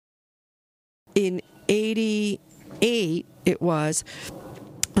in 88, it was,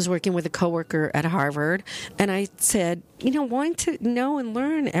 I was working with a coworker at Harvard, and I said, wanting to know and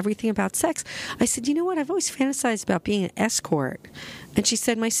learn everything about sex, I said, you know what? I've always fantasized about being an escort. And she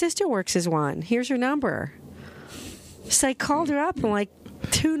said, my sister works as one. Here's her number. So I called her up, and like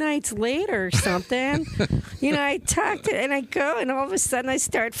 2 nights later or something, I talked to her, and I go, and all of a sudden I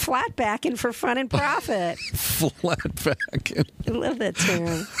start flatbacking for fun and profit. Flatbacking. I love that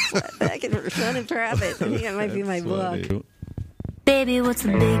term. Flatbacking for fun and profit. I think that might be my book. Baby, what's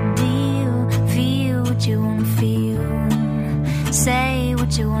the big deal? Feel what you wanna feel. Say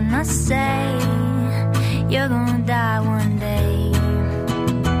what you wanna say. You're gonna die one day.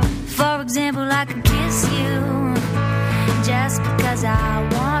 For example, I could kiss you just because I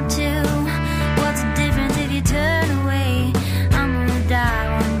want to. What's the difference if you turn away? I'm gonna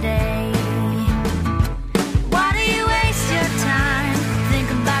die one day. Why do you waste your time? Think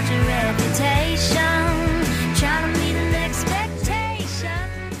about your reputation. Trying to meet an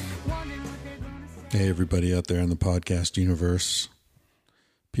expectation. Wondering what they're gonna say. Hey, everybody out there in the podcast universe.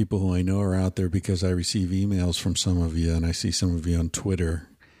 People who I know are out there because I receive emails from some of you, and I see some of you on Twitter.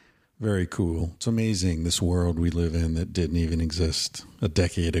 Very cool. It's amazing, this world we live in that didn't even exist a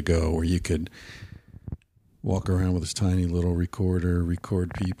decade ago, where you could walk around with this tiny little recorder,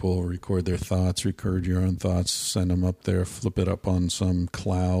 record people, record their thoughts, record your own thoughts, send them up there, flip it up on some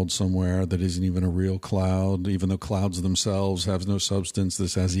cloud somewhere that isn't even a real cloud. Even though clouds themselves have no substance,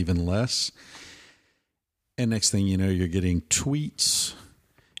 this has even less. And next thing you know, you're getting tweets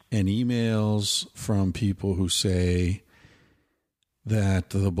and emails from people who say that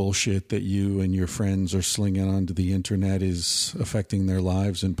the bullshit that you and your friends are slinging onto the internet is affecting their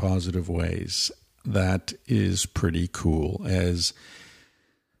lives in positive ways. That is pretty cool. As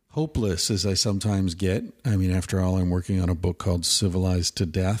hopeless as I sometimes get, I mean, after all, I'm working on a book called Civilized to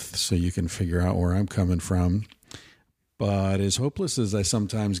Death, so you can figure out where I'm coming from. But as hopeless as I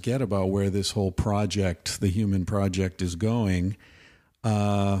sometimes get about where this whole project, the human project, is going,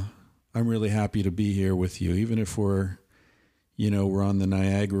 I'm really happy to be here with you. Even if we're on the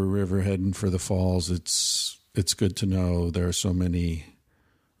Niagara River heading for the falls, it's good to know there are so many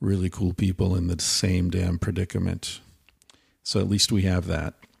really cool people in the same damn predicament. So at least we have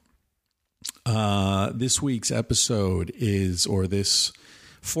that. This week's episode or this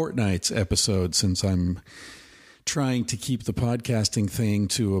fortnight's episode, since I'm trying to keep the podcasting thing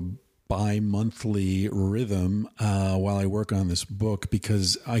to a bi-monthly rhythm while I work on this book,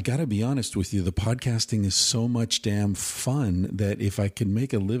 because I got to be honest with you, the podcasting is so much damn fun that if I could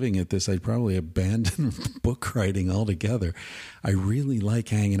make a living at this, I'd probably abandon book writing altogether. I really like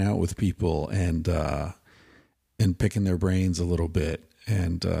hanging out with people and picking their brains a little bit.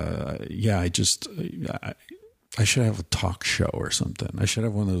 And I should have a talk show or something. I should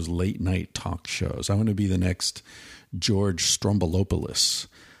have one of those late night talk shows. I want to be the next George Stroumboulopoulos.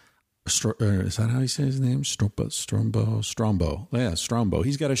 Is that how you say his name? Strombo. Yeah, Strombo.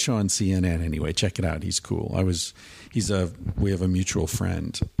 He's got a show on CNN anyway. Check it out. He's cool. We have a mutual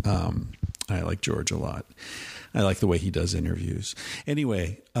friend. I like George a lot. I like the way he does interviews.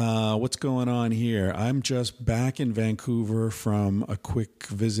 Anyway, what's going on here? I'm just back in Vancouver from a quick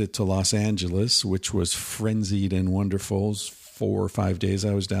visit to Los Angeles, which was frenzied and wonderful. 4 or 5 days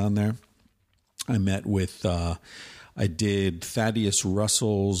I was down there. I met with... I did Thaddeus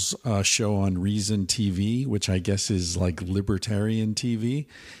Russell's show on Reason TV, which I guess is like libertarian TV.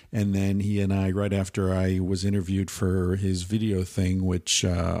 And then he and I, right after I was interviewed for his video thing, which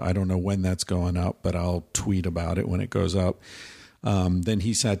I don't know when that's going up, but I'll tweet about it when it goes up. Then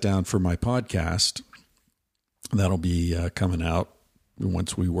he sat down for my podcast. That'll be coming out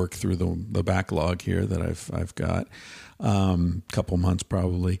once we work through the backlog here that I've got. Couple months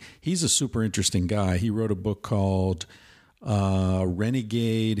probably. He's a super interesting guy. He wrote a book called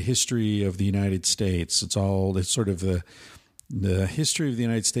Renegade History of the United States. It's sort of the history of the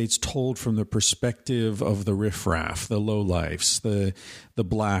United States told from the perspective of the riffraff, the lowlifes, the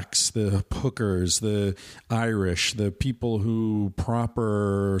blacks, the hookers, the Irish, the people who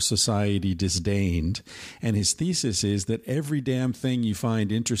proper society disdained. And his thesis is that every damn thing you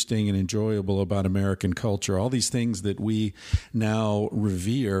find interesting and enjoyable about American culture, all these things that we now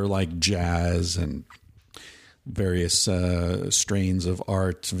revere, like jazz and various strains of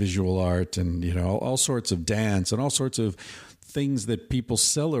art, visual art, and all sorts of dance and all sorts of things that people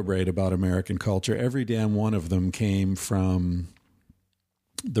celebrate about American culture, every damn one of them came from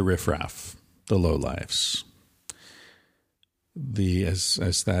the riffraff, the lowlifes,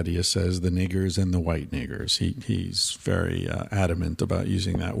 as Thaddeus says, the niggers and the white niggers. He's very adamant about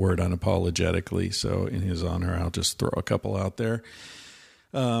using that word unapologetically. So in his honor, I'll just throw a couple out there.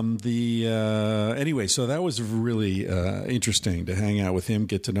 Anyway, so that was really interesting to hang out with him,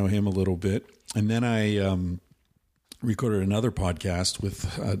 get to know him a little bit. And then I recorded another podcast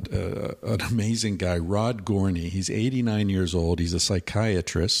with an amazing guy, Rod Gorney. He's 89 years old. He's a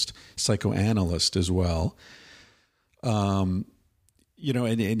psychiatrist, psychoanalyst as well. And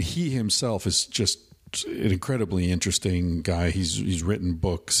he himself is just an incredibly interesting guy. He's written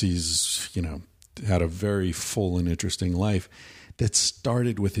books. He's, had a very full and interesting life that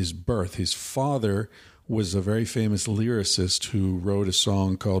started with his birth. His father was a very famous lyricist who wrote a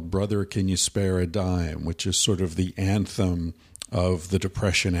song called Brother, Can You Spare a Dime, which is sort of the anthem of the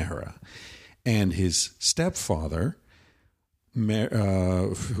Depression era. And his stepfather,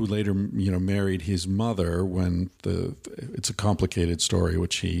 who later, married his mother it's a complicated story,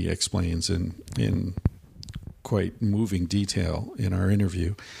 which he explains in quite moving detail in our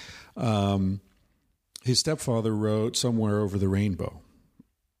interview. His stepfather wrote Somewhere Over the Rainbow.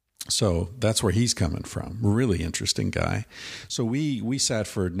 So that's where he's coming from. Really interesting guy. So we sat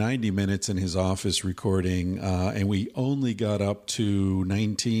for 90 minutes in his office recording, and we only got up to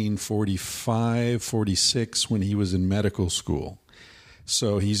 1945, 46 when he was in medical school.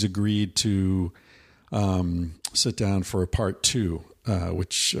 So he's agreed to sit down for a part 2,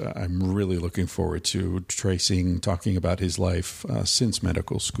 which I'm really looking forward to, talking about his life since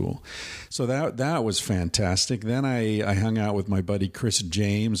medical school. So that was fantastic. Then I hung out with my buddy Chris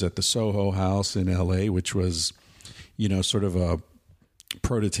James at the Soho House in LA, which was, sort of a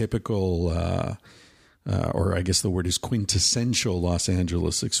prototypical, or I guess the word is quintessential Los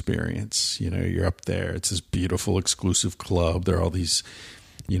Angeles experience. You're up there. It's this beautiful exclusive club. There are all these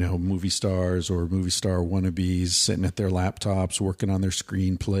movie stars or movie star wannabes sitting at their laptops working on their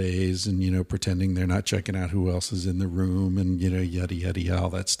screenplays and, pretending they're not checking out who else is in the room and, yada, yada, yada, all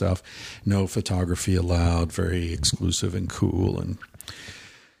that stuff. No photography allowed, very exclusive and cool. And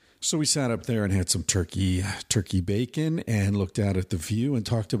so we sat up there and had some turkey bacon and looked out at the view and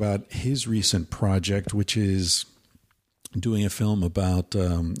talked about his recent project, which is doing a film about a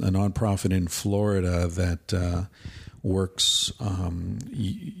nonprofit in Florida that works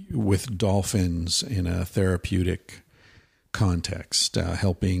with dolphins in a therapeutic context,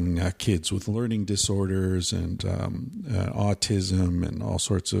 helping kids with learning disorders and autism and all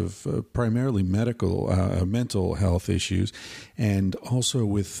sorts of primarily mental health issues, and also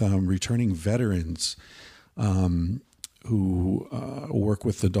with returning veterans who work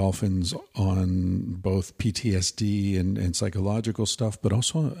with the dolphins on both PTSD and psychological stuff, but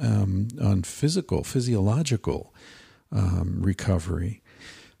also on physiological recovery.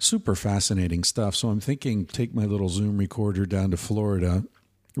 Super fascinating stuff. So I'm thinking, take my little Zoom recorder down to Florida,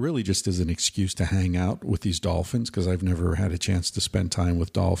 really just as an excuse to hang out with these dolphins, because I've never had a chance to spend time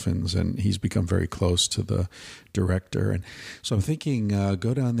with dolphins, and he's become very close to the director. And so I'm thinking,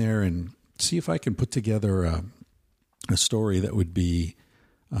 go down there and see if I can put together a story that would be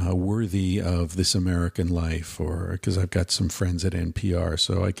worthy of This American Life, or because I've got some friends at NPR,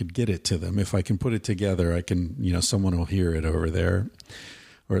 so I could get it to them. If I can put it together, I can, someone will hear it over there,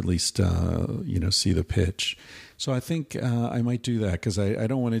 or at least, see the pitch. So I think I might do that, because I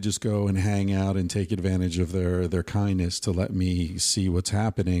don't want to just go and hang out and take advantage of their kindness to let me see what's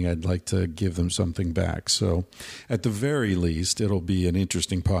happening. I'd like to give them something back. So at the very least, it'll be an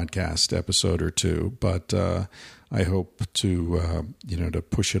interesting podcast episode or two, but I hope to to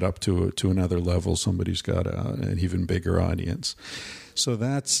push it up to another level. Somebody's got an even bigger audience. So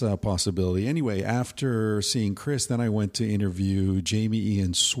that's a possibility. Anyway, after seeing Chris, then I went to interview Jamie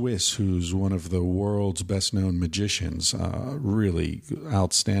Ian Swiss, who's one of the world's best-known magicians, really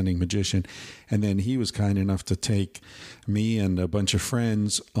outstanding magician. And then he was kind enough to take me and a bunch of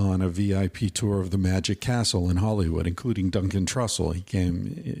friends on a VIP tour of the Magic Castle in Hollywood, including Duncan Trussell. He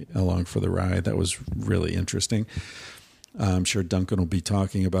came along for the ride. That was really interesting. I'm sure Duncan will be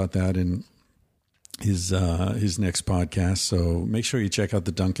talking about that in his next podcast. So make sure you check out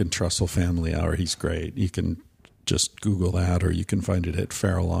the Duncan Trussell Family Hour. He's great. You can just Google that, or you can find it at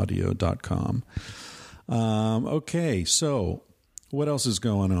feralaudio.com. Okay, so what else is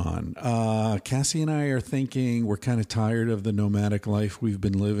going on? Cassie and I are thinking we're kind of tired of the nomadic life we've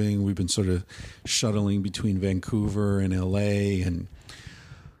been living. We've been sort of shuttling between Vancouver and LA, and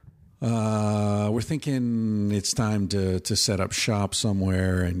we're thinking it's time to set up shop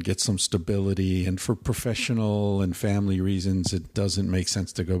somewhere and get some stability. And for professional and family reasons, it doesn't make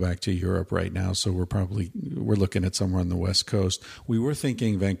sense to go back to Europe right now. So we're looking at somewhere on the West Coast. We were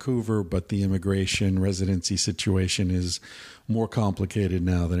thinking Vancouver, but the immigration residency situation is more complicated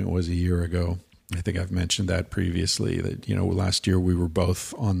now than it was a year ago. I think I've mentioned that previously, that, last year we were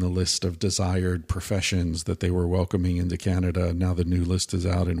both on the list of desired professions that they were welcoming into Canada. Now the new list is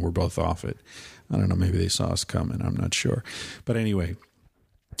out and we're both off it. I don't know, maybe they saw us coming. I'm not sure. But anyway,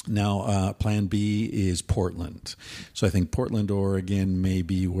 now plan B is Portland. So I think Portland, Oregon may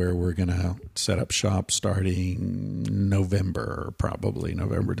be where we're going to set up shop starting November, probably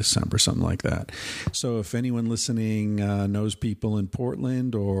November, December, something like that. So if anyone listening knows people in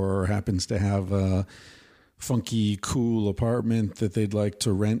Portland or happens to have a funky, cool apartment that they'd like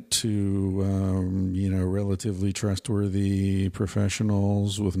to rent to, relatively trustworthy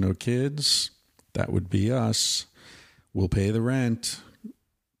professionals with no kids, that would be us. We'll pay the rent.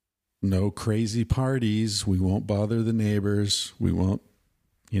 No crazy parties. We won't bother the neighbors. We won't,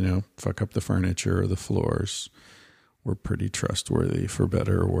 fuck up the furniture or the floors. We're pretty trustworthy, for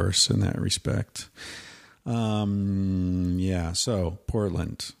better or worse, in that respect. So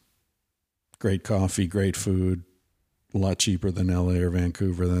Portland. Great coffee, great food. A lot cheaper than LA or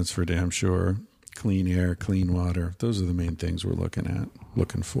Vancouver, that's for damn sure. Clean air, clean water. Those are the main things we're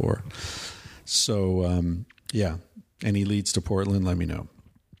looking for. So, any leads to Portland, let me know.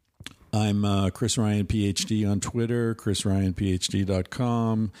 I'm Chris Ryan, PhD on Twitter,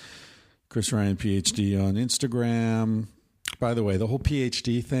 chrisryanphd.com, Chris Ryan, PhD on Instagram. By the way, the whole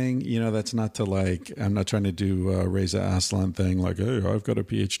PhD thing, that's not to I'm not trying to do a Reza Aslan thing like, hey, I've got a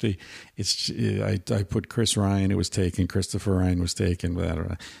PhD. It's I put Chris Ryan, it was taken, Christopher Ryan was taken, but I don't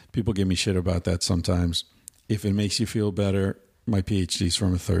know. People give me shit about that sometimes. If it makes you feel better, my PhD's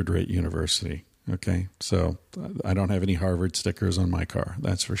from a third-rate university. Okay, so I don't have any Harvard stickers on my car,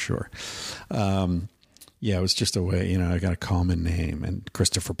 that's for sure. It was just a way, I got a common name, and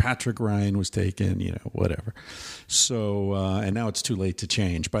Christopher Patrick Ryan was taken, whatever. So, and now it's too late to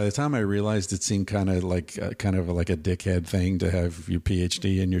change. By the time I realized, it seemed kind of like a dickhead thing to have your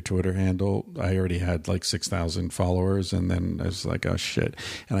PhD in your Twitter handle. I already had 6,000 followers, and then I was like, oh shit.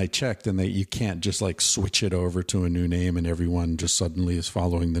 And I checked, and you can't just switch it over to a new name and everyone just suddenly is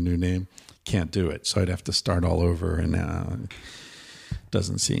following the new name. Can't do it. So I'd have to start all over, and it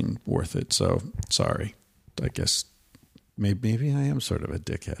doesn't seem worth it. So sorry. I guess maybe I am sort of a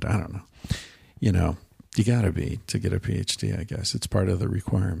dickhead. I don't know. You got to be to get a PhD, I guess. It's part of the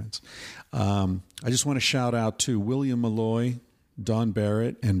requirements. I just want to shout out to William Malloy, Don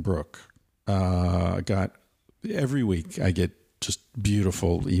Barrett, and Brooke. Every week I get just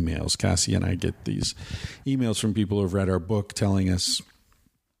beautiful emails. Cassie and I get these emails from people who have read our book telling us,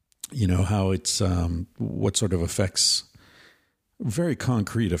 how it's, what sort of effects, very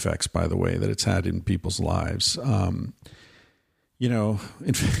concrete effects, by the way, that it's had in people's lives. In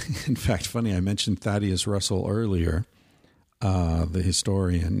fact, funny, I mentioned Thaddeus Russell earlier, the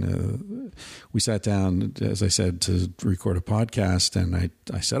historian. We sat down, as I said, to record a podcast, and I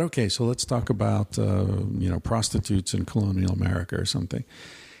said, okay, so let's talk about, prostitutes in colonial America or something.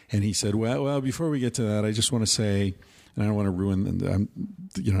 And he said, well, before we get to that, I just want to say, and I don't want to ruin,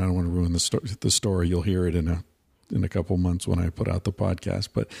 the story. You'll hear it in a couple months when I put out the podcast.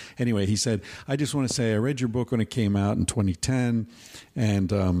 But anyway, he said, I just want to say I read your book when it came out in 2010,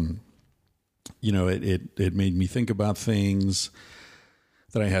 and it made me think about things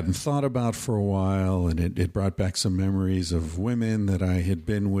that I hadn't thought about for a while, and it brought back some memories of women that I had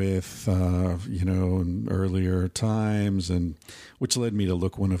been with, in earlier times, and which led me to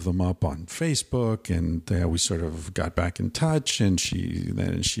look one of them up on Facebook, and we sort of got back in touch, and she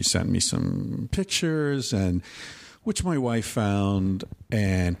sent me some pictures, and which my wife found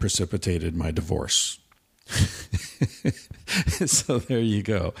and precipitated my divorce. So there you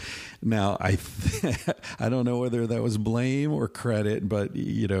go. Now, I don't know whether that was blame or credit, but,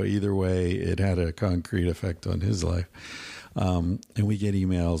 either way, it had a concrete effect on his life. And we get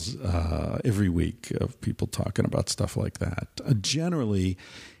emails every week of people talking about stuff like that. Generally,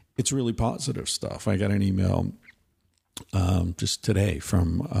 it's really positive stuff. I got an email just today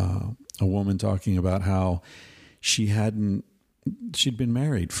from a woman talking about how she'd been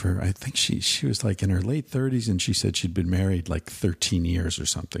married for, I think she was in her late 30s, and she said she'd been married 13 years or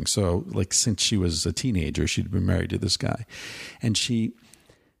something. So since she was a teenager, she'd been married to this guy, and she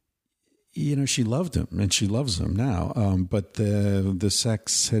loved him, and she loves him now. But the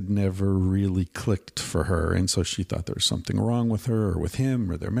sex had never really clicked for her. And so she thought there was something wrong with her or with him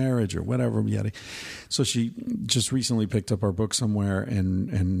or their marriage or whatever. Yada. So she just recently picked up our book somewhere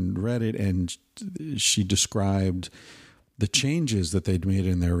and read it. And she described the changes that they'd made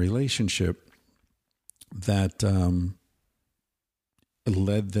in their relationship that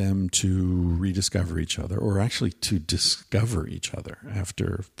led them to rediscover each other, or actually to discover each other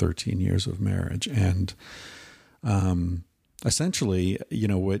after 13 years of marriage. And essentially,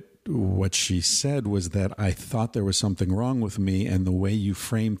 what she said was that I thought there was something wrong with me, and the way you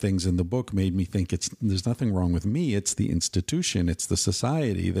frame things in the book made me think there's nothing wrong with me. It's the institution, it's the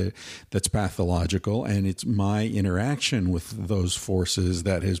society that's pathological, and it's my interaction with those forces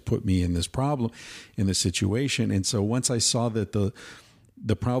that has put me in this problem, in this situation. And so once I saw that the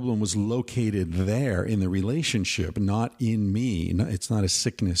problem was located there in the relationship, not in me, it's not a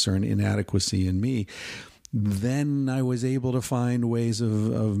sickness or an inadequacy in me, then I was able to find ways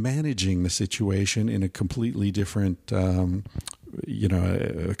of managing the situation in a completely different, a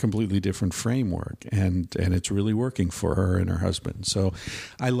completely different framework. And it's really working for her and her husband. So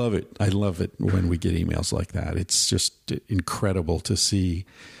I love it. I love it when we get emails like that. It's just incredible to see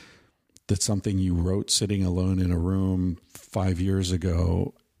that something you wrote sitting alone in a room 5 years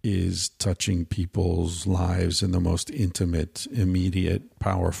ago is touching people's lives in the most intimate, immediate,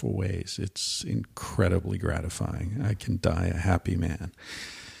 powerful ways. It's incredibly gratifying. I can die a happy man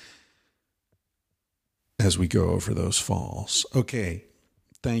as we go over those falls. Okay.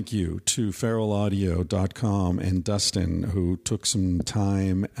 Thank you to feralaudio.com and Dustin, who took some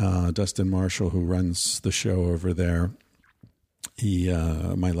time, Dustin Marshall, who runs the show over there.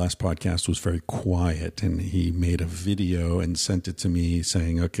 My last podcast was very quiet, and he made a video and sent it to me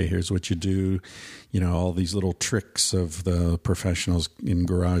saying, okay, here's what you do. All these little tricks of the professionals in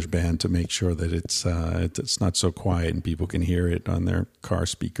GarageBand to make sure that it's not so quiet and people can hear it on their car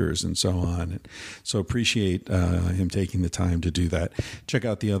speakers and so on. And so appreciate him taking the time to do that. Check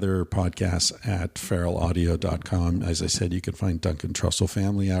out the other podcasts at feralaudio.com. As I said, you can find Duncan Trussell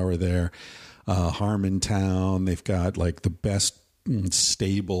Family Hour there. Harmontown, they've got like the best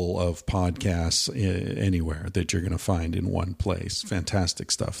stable of podcasts anywhere that you're going to find in one place. Fantastic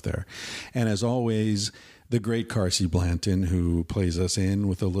stuff there. And as always, the great Carsey Blanton, who plays us in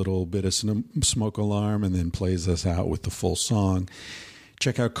with a little bit of smoke alarm and then plays us out with the full song.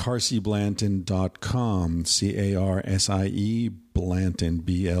 Check out carseyblanton.com, CARSIE Blanton,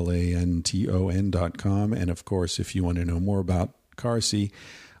 BLANTON.com. And of course, if you want to know more about Carsey,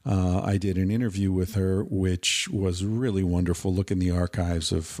 I did an interview with her, which was really wonderful. Look in the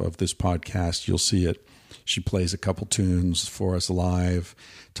archives of this podcast. You'll see it. She plays a couple tunes for us live,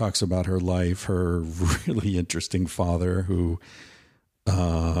 talks about her life, her really interesting father, who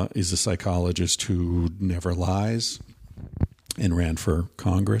is a psychologist who never lies and ran for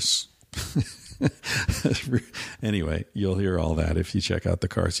Congress. Anyway, you'll hear all that if you check out the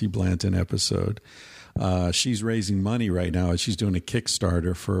Carsey Blanton episode. She's raising money right now. She's doing a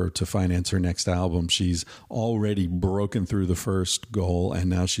Kickstarter to finance her next album. She's already broken through the first goal, and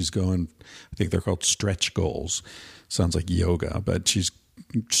now she's going, I think they're called stretch goals. Sounds like yoga, but she's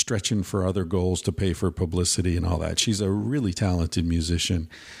stretching for other goals to pay for publicity and all that. She's a really talented musician,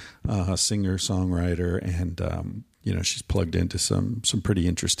 singer, songwriter, and she's plugged into some pretty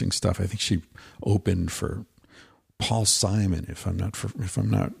interesting stuff. I think she opened for Paul Simon, if I'm not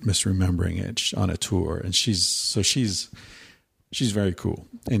misremembering it, on a tour, and she's very cool.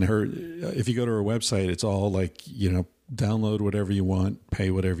 And if you go to her website, it's all like, download whatever you want,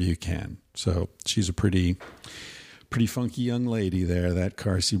 pay whatever you can. So she's a pretty funky young lady there, that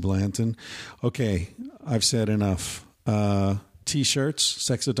Carsey Blanton. Okay, I've said enough. T-shirts,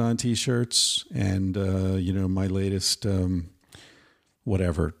 Sexodon T-shirts, and my latest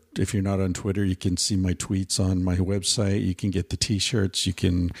whatever. If you're not on Twitter, you can see my tweets on my website. You can get the T-shirts. You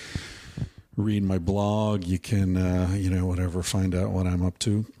can read my blog. You can, find out what I'm up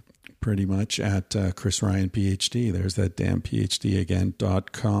to pretty much at Chris Ryan PhD. There's that damn PhD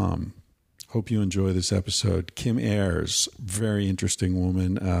again.com. Hope you enjoy this episode. Kim Ayers, very interesting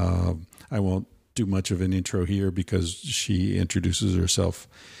woman. I won't do much of an intro here because she introduces herself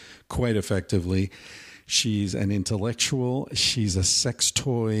quite effectively. She's an intellectual. She's a sex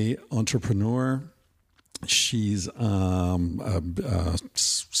toy entrepreneur. She's a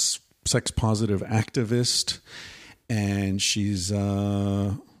sex-positive activist, and she's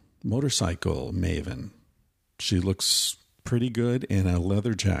a motorcycle maven. She looks pretty good in a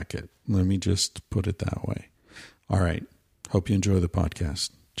leather jacket. Let me just put it that way. All right. Hope you enjoy the podcast.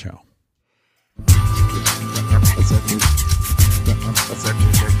 Ciao.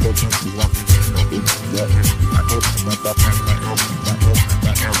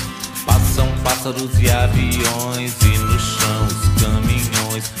 Passam pássaros e aviões e no chão os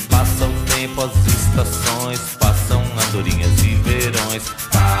caminhões. Passa o tempo, as estações, passam andorinhas e verões.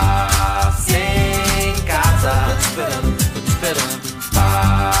 Passe em casa, tô te esperando.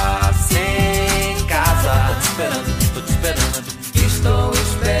 Passe em casa, tô te esperando. Estou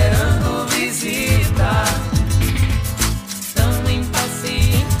esperando visita.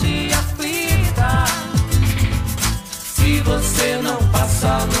 Você não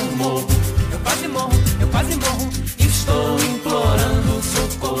passa no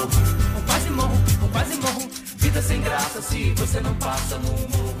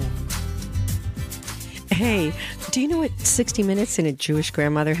Hey, do you know what 60 Minutes and a Jewish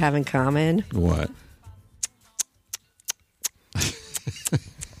grandmother have in common? What?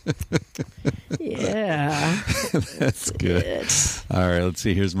 Yeah. That's good. All right, let's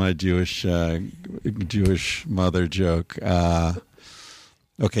see. Here's my Jewish mother joke.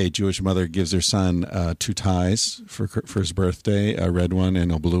 Okay, Jewish mother gives her son 2 ties for his birthday, a red one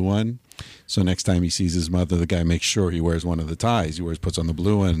and a blue one. So next time he sees his mother, the guy makes sure he wears one of the ties. He puts on the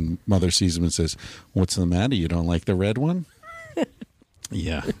blue one. And mother sees him and says, "What's the matter? You don't like the red one?"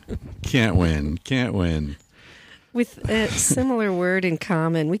 Yeah. Can't win. With a similar word in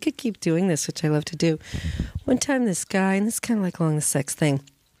common, we could keep doing this, which I love to do. One time this guy, and this is kind of like along the sex thing,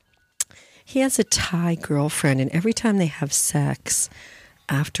 he has a Thai girlfriend, and every time they have sex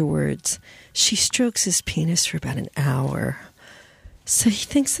afterwards, she strokes his penis for about an hour. So he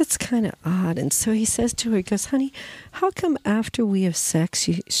thinks that's kind of odd, and so he says to her, he goes, "Honey, how come after we have sex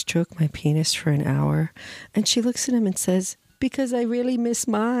you stroke my penis for an hour?" And she looks at him and says, "Because I really miss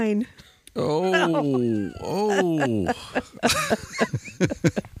mine." Oh.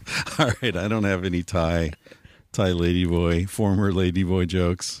 All right, I don't have any Thai ladyboy, former ladyboy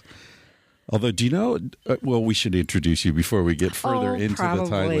jokes. Although, do you know, well, we should introduce you before we get further into the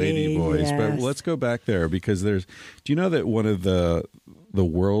Thai ladyboys. Yes. But let's go back there because do you know that one of the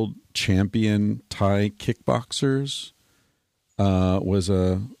world champion Thai kickboxers was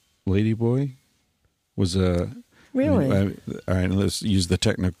a ladyboy? Really? All right, let's use the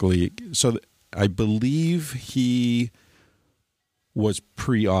technically. So I believe he was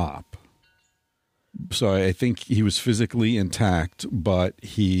pre-op. So I think he was physically intact, but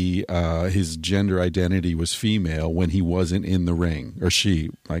his gender identity was female when he wasn't in the ring, or she,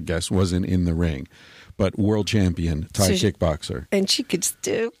 I guess, wasn't in the ring. But world champion, Thai kickboxer. And she could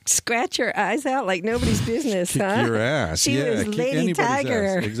still scratch her eyes out like nobody's business, Kick your ass. She was kick Lady anybody's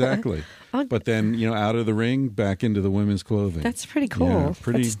Tiger. ass. Exactly. But then, out of the ring, back into the women's clothing. That's pretty cool. Yeah,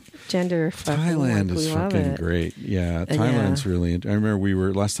 That's gender fucking Thailand like is we love fucking it. great. Yeah, Thailand's really. I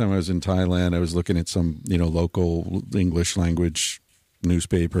remember last time I was in Thailand, I was looking at some local English language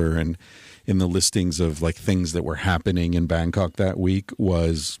newspaper, and in the listings of like things that were happening in Bangkok that week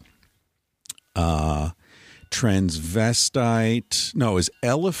was transvestite. No, it was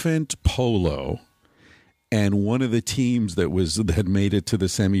elephant polo. And one of the teams that had made it to the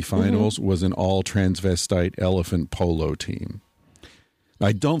semifinals was an all transvestite elephant polo team.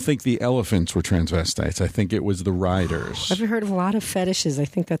 I don't think the elephants were transvestites. I think it was the riders. I've heard of a lot of fetishes. I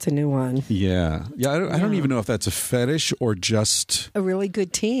think that's a new one. Yeah. I don't even know if that's a fetish or just a really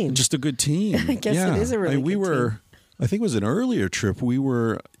good team. Just a good team. I guess it is a really good team. I think it was an earlier trip. We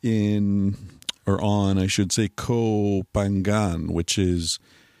were on Koh Phangan, which is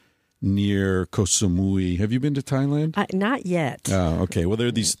near Koh Samui. Have you been to Thailand? Not yet. Oh, okay. Well, there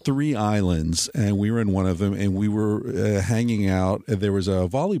are these 3 islands, and we were in one of them, and we were hanging out. There was a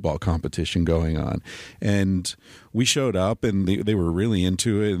volleyball competition going on, and we showed up, and they were really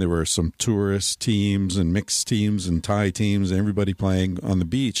into it. And there were some tourist teams and mixed teams and Thai teams, and everybody playing on the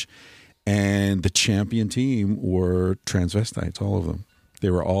beach. And the champion team were transvestites, all of them.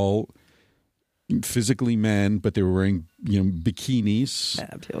 They were all physically men, but they were wearing bikinis.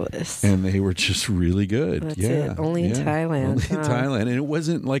 Fabulous. And they were just really good. That's it. Only in Thailand. Only in Thailand. And it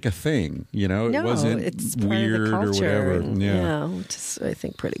wasn't like a thing, it wasn't it's weird part of the culture, or whatever. Which is, I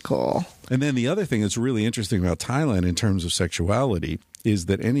think, pretty cool. And then the other thing that's really interesting about Thailand in terms of sexuality is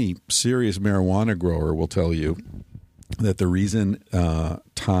that any serious marijuana grower will tell you that the reason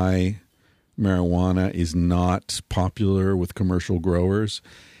Thai marijuana is not popular with commercial growers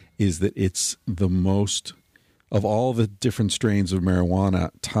is that it's the most, of all the different strains of marijuana,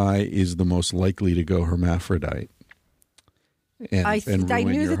 Thai is the most likely to go hermaphrodite. I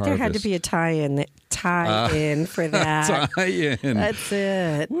knew that there had to be a tie-in for that. Tie-in. That's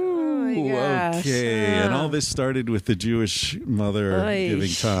it. Ooh, oh my gosh. Okay. Yeah. And all this started with the Jewish mother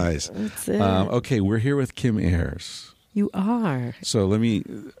giving ties. That's it. Okay, we're here with Kim Ayers. You are. So let me...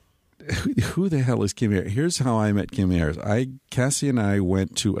 Who the hell is Kim Ayers? Here's how I met Kim Ayers. Cassie and I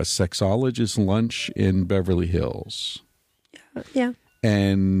went to a sexologist lunch in Beverly Hills. Yeah.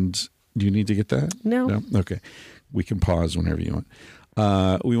 And do you need to get that? No. Okay. We can pause whenever you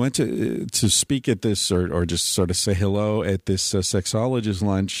want. We went to speak at this or just sort of say hello at this sexologist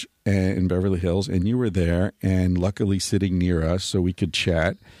lunch in Beverly Hills, and you were there and luckily sitting near us so we could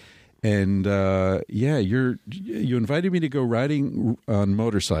chat. And you invited me to go riding on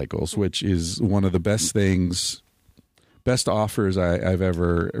motorcycles, which is one of the best offers I've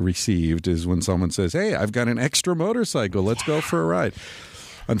ever received is when someone says, "Hey, I've got an extra motorcycle. Let's go for a ride."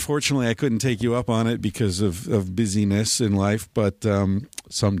 Unfortunately, I couldn't take you up on it because of busyness in life, but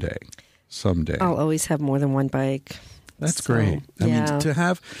someday. someday. I'll always have more than one bike. That's So, great. I yeah. mean, to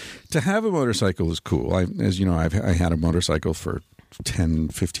have a motorcycle is cool. As you know, I had a motorcycle for 10,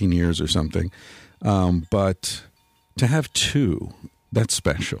 15 years or something. But to have two, that's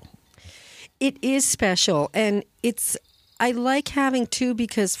special. It is special, and I like having two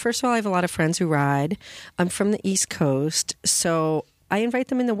because, first of all, I have a lot of friends who ride. I'm from the East Coast, so I invite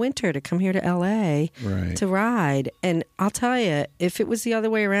them in the winter to come here to LA to ride. And I'll tell you, if it was the other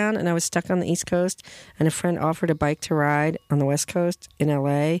way around and I was stuck on the East Coast and a friend offered a bike to ride on the West Coast in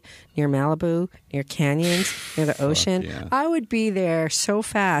LA, near Malibu, near canyons, near the ocean, yeah. I would be there so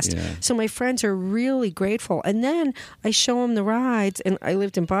fast. Yeah. So my friends are really grateful. And then I show them the rides, and I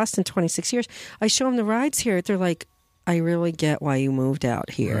lived in Boston 26 years. I show them the rides here. They're like, I really get why you moved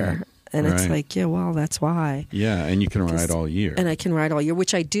out here. Right. And it's like, yeah, well, that's why. Yeah, and you can ride all year. And I can ride all year,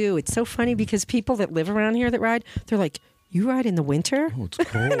 which I do. It's so funny because people that live around here that ride, they're like, you ride in the winter? Oh, it's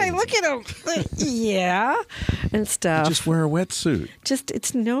cold. And I look at them, like, yeah, and stuff. Just wear a wetsuit.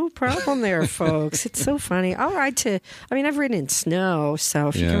 It's no problem there, folks. It's so funny. I've ridden in snow, so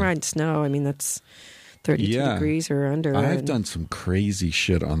if you can ride in snow, I mean, that's 32 degrees or under. I've done some crazy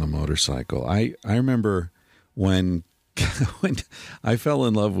shit on the motorcycle. I remember when I fell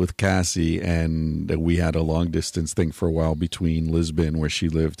in love with Cassie, and we had a long distance thing for a while between Lisbon, where she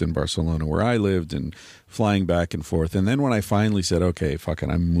lived, and Barcelona, where I lived, and flying back and forth. And then when I finally said, okay, fuck it,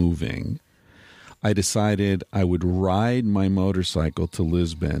 I'm moving, I decided I would ride my motorcycle to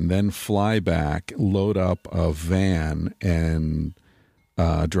Lisbon, then fly back, load up a van, and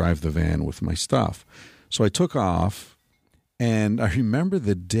drive the van with my stuff. So I took off, and I remember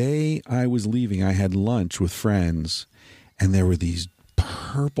the day I was leaving, I had lunch with friends, and there were these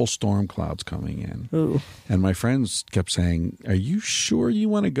purple storm clouds coming in. Ooh. And my friends kept saying, are you sure you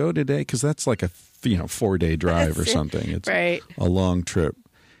want to go today? Because that's like a 4-day drive or something. It's right. a long trip.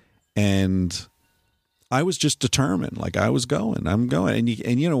 And I was just determined. Like, I was going. I'm going.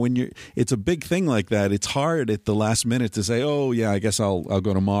 And when it's a big thing like that, it's hard at the last minute to say, oh, yeah, I guess I'll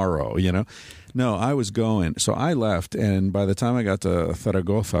go tomorrow, No, I was going. So I left, and by the time I got to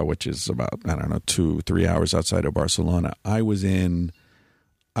Zaragoza, which is about, 2-3 hours outside of Barcelona, I was in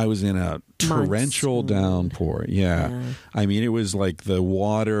a torrential downpour. Yeah. I mean, it was like the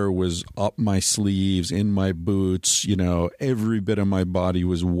water was up my sleeves, in my boots, every bit of my body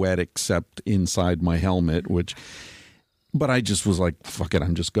was wet except inside my helmet, but I just was like, fuck it,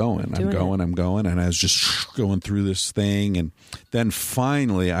 I'm just going. I'm going. And I was just going through this thing. And then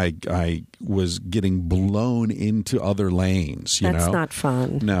finally I was getting blown into other lanes, That's not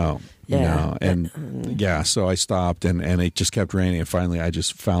fun. No. Yeah. No. And so I stopped, and it just kept raining. And finally I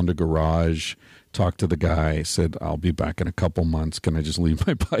just found a garage, talked to the guy, said, I'll be back in a couple months. Can I just leave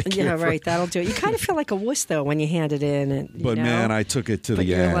my bike here? Yeah, right. That'll do it. You kind of feel like a wuss, though, when you hand it in. But man, I took it to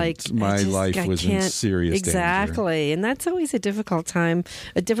the end. Like, my life was in serious danger. Exactly. And that's always a difficult time,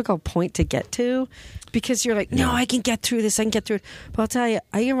 a difficult point to get to, because you're like, no, I can get through this. I can get through it. But I'll tell you,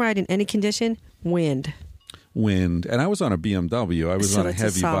 I can ride in any condition, wind. And I was on a BMW. I was on a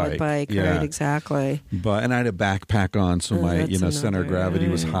heavy solid bike. Right, exactly. And I had a backpack on, so my center of gravity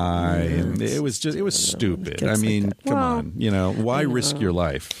was high, and it was stupid. I mean, come on, why risk your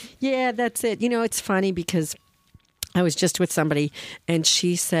life? Yeah, that's it. It's funny because I was just with somebody, and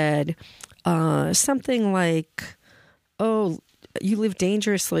she said something like, "Oh, you live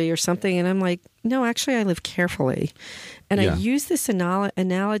dangerously," or something, and I'm like, "No, actually, I live carefully." And I use this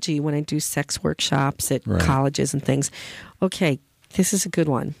analogy when I do sex workshops at colleges and things. Okay, this is a good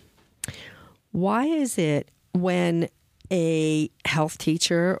one. Why is it when a health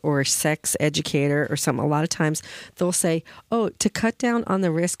teacher or a sex educator or something, a lot of times they'll say, oh, to cut down on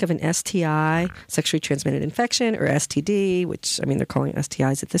the risk of an STI, sexually transmitted infection, or STD, which, they're calling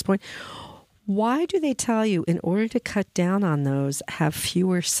STIs at this point. Why do they tell you, in order to cut down on those, have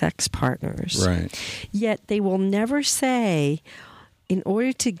fewer sex partners? Right. Yet they will never say, in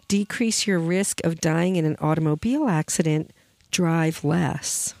order to decrease your risk of dying in an automobile accident, drive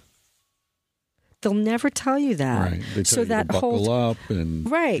less. They'll never tell you that. Right. They tell you to buckle up and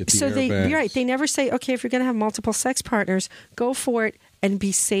get the airbags. They never say, okay, if you're going to have multiple sex partners, go for it and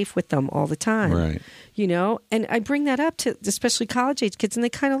be safe with them all the time. Right. And I bring that up to especially college age kids, and they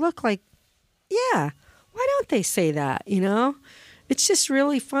kind of look like, yeah, why don't they say that? It's just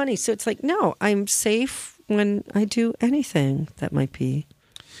really funny. So it's like, no, I'm safe when I do anything that might be.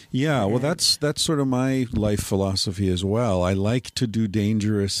 Yeah, well, that's sort of my life philosophy as well. I like to do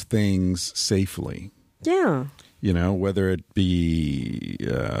dangerous things safely. Yeah. Whether it be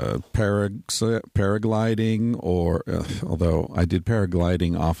paragliding or, although I did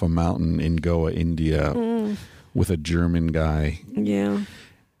paragliding off a mountain in Goa, India with a German guy. Yeah.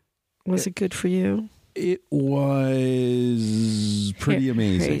 Was it good for you? It was pretty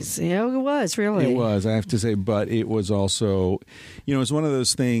amazing. Crazy. Yeah, it was, really. It was, I have to say, but it was also, you know, it's one of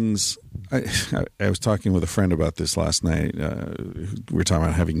those things. I was talking with a friend about this last night. We were talking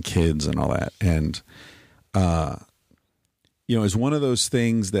about having kids and all that. And, you know, it's one of those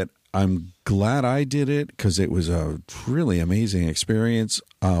things that I'm glad I did it because it was a really amazing experience.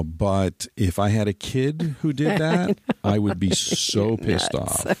 But if I had a kid who did that, I would be so pissed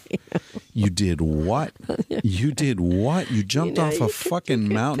off. You did what? You did what? You jumped off a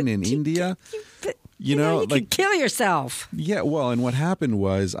fucking mountain in India? You know, you like, could kill yourself. Yeah, well, and what happened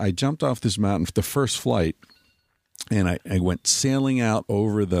was I jumped off this mountain for the first flight, and I went sailing out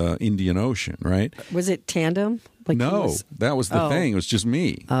over the Indian Ocean, right? Was it tandem? Like no, that was the thing. It was just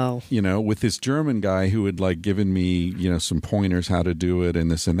me. Oh. You know, with this German guy who had like given me, you know, some pointers how to do it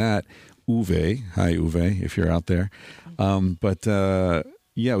and this and that. Uwe. Hi, Uwe, if you're out there.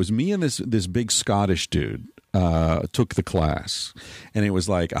 Yeah, it was me and this big Scottish dude took the class, and it was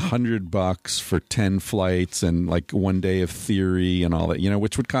like $100 for 10 flights and like 1 day of theory and all that, you know,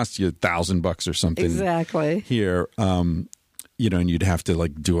 which would cost you $1,000 or something. Exactly. Here, you know, and you'd have to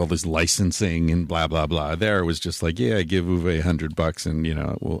like do all this licensing and blah blah blah. There it was just like, yeah, give Uwe $100 and you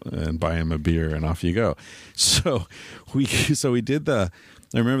know, and buy him a beer and off you go. So we did the.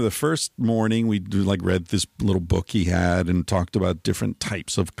 I remember the first morning we like read this little book he had and talked about different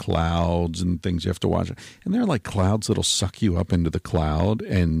types of clouds and things you have to watch. And there are like clouds that'll suck you up into the cloud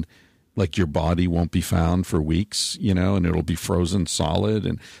and like your body won't be found for weeks, you know, and it'll be frozen solid.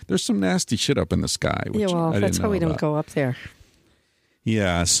 And there's some nasty shit up in the sky. Which yeah, well, that's why we don't go up there.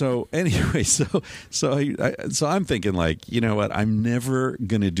 Yeah. So anyway, so I'm thinking like, you know what? I'm never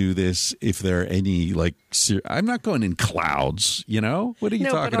gonna do this if there are any like. I'm not going in clouds. You know what are you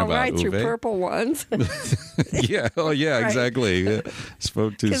talking about? Right Uwe? through purple ones. Yeah. Oh, yeah. Right. Exactly. Yeah.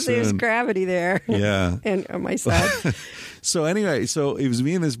 Spoke too soon. Because there's gravity there. Yeah. And on my side. So anyway, so it was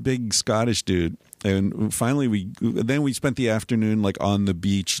me and this big Scottish dude. And finally, we spent the afternoon like on the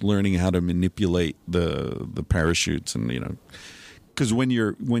beach learning how to manipulate the parachutes and, you know. Because when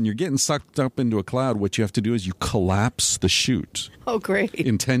you're getting sucked up into a cloud, what you have to do is you collapse the chute. Oh, great.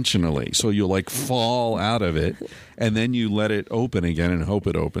 Intentionally. So you'll like fall out of it, and then you let it open again and hope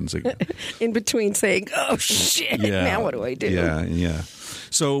it opens again. In between saying, oh, shit, yeah. Now what do I do? Yeah.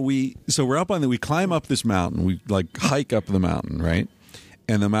 So we're up on we climb up this mountain. We like hike up the mountain, right?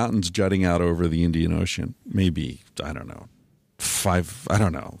 And the mountain's jutting out over the Indian Ocean. Maybe, I don't know,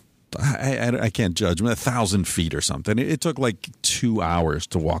 I can't judge. 1,000 feet or something. It took like 2 hours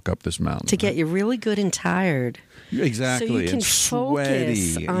to walk up this mountain. To get you really good and tired. Exactly. So you can and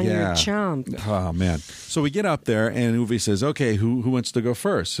focus sweaty. on your jump. Oh, man. So we get up there, and Uwe says, okay, who wants to go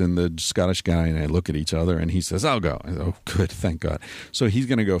first? And the Scottish guy and I look at each other, and he says, I'll go. I go, oh, good. Thank God. So he's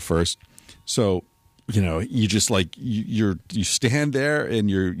going to go first. So, you know, you just like, you stand there,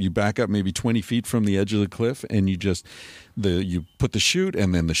 and you back up maybe 20 feet from the edge of the cliff, and you put the chute,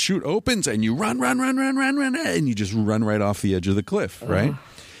 and then the chute opens, and you run, and you just run right off the edge of the cliff, right?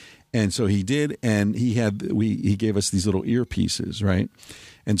 And so he did, and he gave us these little earpieces, right?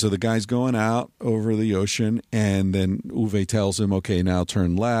 And so the guy's going out over the ocean, and then Uwe tells him, okay, now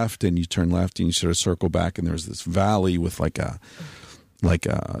turn left, and you turn left, and you sort of circle back, and there's this valley with like a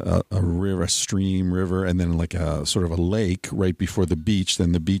river, a stream river, and then like a sort of a lake right before the beach.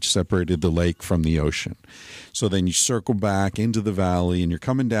 Then the beach separated the lake from the ocean. So then you circle back into the valley, and you're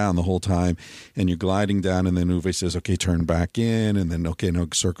coming down the whole time, and you're gliding down, and then Uwe says, okay, turn back in, and then, okay, no,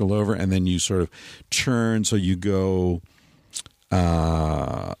 circle over, and then you sort of churn, so you go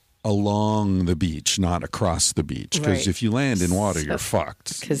along the beach, not across the beach, because if you land in water, you're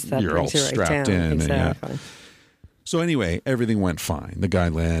fucked. Because you're all strapped in. Exactly. So anyway, everything went fine. The guy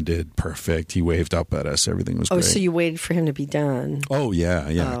landed perfect. He waved up at us. Everything was great. Oh, so you waited for him to be done. Oh, yeah.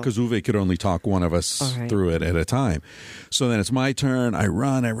 Because Uwe could only talk one of us through it at a time. So then it's my turn. I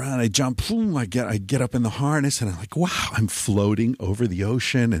run, I jump. Boom, I get up in the harness, and I'm like, wow, I'm floating over the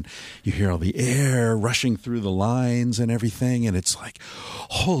ocean. And you hear all the air rushing through the lines and everything. And it's like,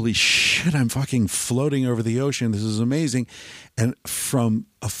 holy shit, I'm fucking floating over the ocean. This is amazing. And from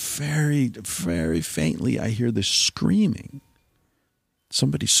a very, very faintly, I hear this screaming.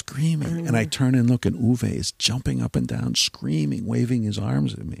 Somebody screaming. And I turn and look, and Uwe is jumping up and down, screaming, waving his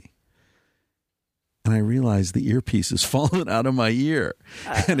arms at me. And I realize the earpiece has fallen out of my ear.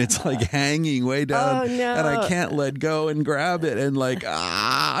 And it's like hanging way down. Oh, no. And I can't let go and grab it. And like,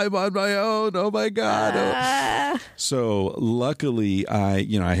 I'm on my own. Oh, my God. So luckily, I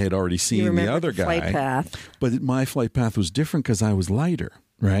had already seen the other guy. Flight path. But my flight path was different because I was lighter.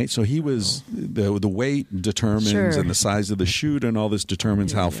 right? So he was the weight determines and the size of the chute and all this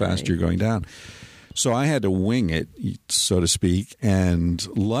determines how fast you're going down. So I had to wing it, so to speak, and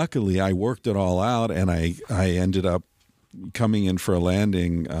luckily I worked it all out, and I ended up coming in for a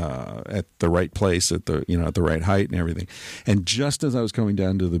landing at the right place at the at the right height and everything. And just as I was coming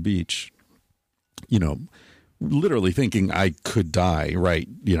down to the beach, literally thinking I could die, right?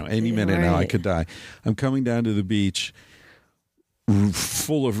 Any minute now I could die. I'm coming down to the beach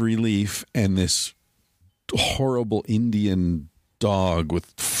full of relief, and this horrible Indian dog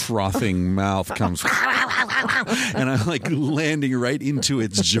with frothing mouth comes and I'm like landing right into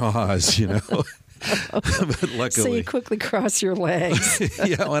its jaws, But luckily, so you quickly cross your legs.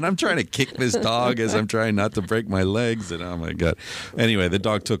 Yeah, and I'm trying to kick this dog as I'm trying not to break my legs, and oh my god! Anyway, the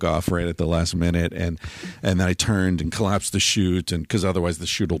dog took off right at the last minute, and then I turned and collapsed the chute, and because otherwise the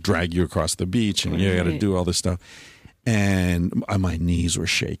chute will drag you across the beach, and you got to do all this stuff. And my knees were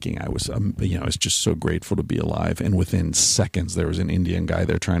shaking. I was, I was just so grateful to be alive. And within seconds, there was an Indian guy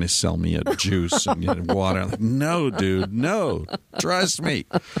there trying to sell me a juice and water. I'm like, no, dude, no, trust me.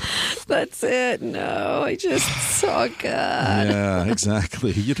 That's it. No, I just saw God. Yeah,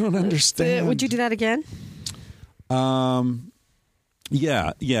 exactly. You don't understand. Would you do that again?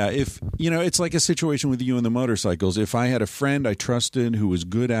 Yeah. If it's like a situation with you and the motorcycles. If I had a friend I trusted who was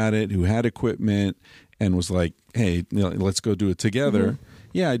good at it, who had equipment, and was like, hey, let's go do it together. Mm-hmm.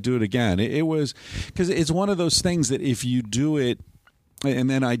 Yeah, I'd do it again. It was because it's one of those things that if you do it, and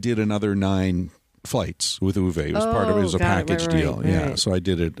then I did another 9 flights with Uwe. It was part of it. It was a package deal. Right. Yeah, so I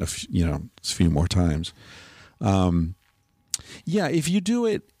did it a few more times. Yeah, if you do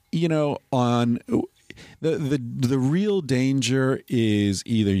it, on the real danger is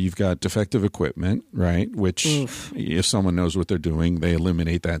either you've got defective equipment, right? Which if someone knows what they're doing, they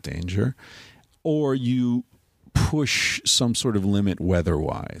eliminate that danger. Or you push some sort of limit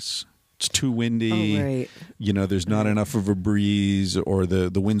weather-wise. It's too windy. Oh, right. There's not enough of a breeze, or the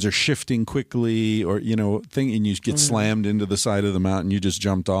winds are shifting quickly, or and you get slammed into the side of the mountain. You just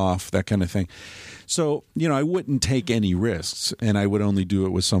jumped off, that kind of thing. So I wouldn't take any risks, and I would only do it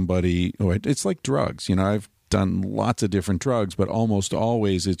with somebody. It's like drugs. I've done lots of different drugs, but almost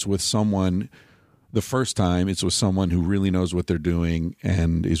always it's with someone. The first time it's with someone who really knows what they're doing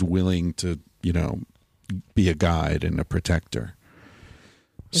and is willing to be a guide and a protector.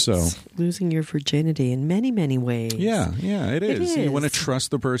 It's losing your virginity in many, many ways. Yeah, it is. You want to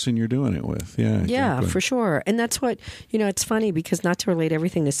trust the person you're doing it with. Yeah, exactly. Yeah, for sure. And that's what, it's funny because not to relate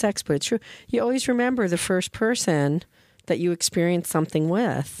everything to sex, but it's true. You always remember the first person that you experienced something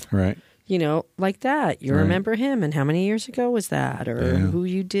with. Right. Like that. You remember him, and how many years ago was that? Or who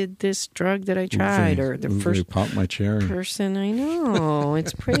you did this drug that I tried, or the first popped my cherry person I know.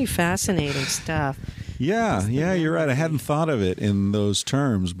 It's pretty fascinating stuff. Yeah, you're right. I hadn't thought of it in those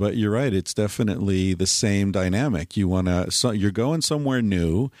terms, but you're right. It's definitely the same dynamic. You're going somewhere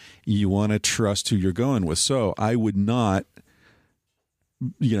new. You want to trust who you're going with. So I would not,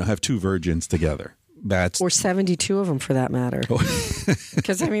 have 2 virgins together. Or 72 of them, for that matter.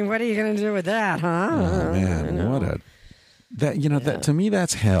 Because what are you going to do with that, huh? Oh man, that to me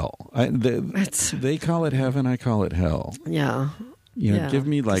that's hell. They call it heaven. I call it hell. Yeah. Give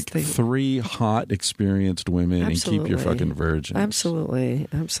me like 3 hot, experienced women. Absolutely. And keep your fucking virgins. Absolutely.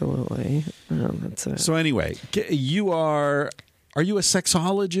 That's it. So anyway, are you a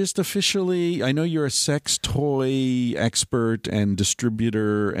sexologist officially? I know you're a sex toy expert and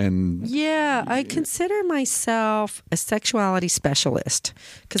distributor and... Yeah, I consider myself a sexuality specialist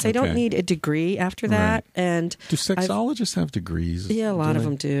because I don't need a degree after that. Right. And do sexologists have degrees? Yeah, a lot of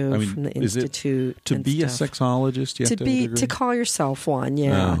them do from the Institute. To be stuff. A sexologist, you have to have a degree? To call yourself one,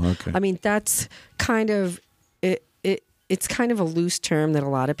 yeah. Oh, okay. That's kind of... It's kind of a loose term that a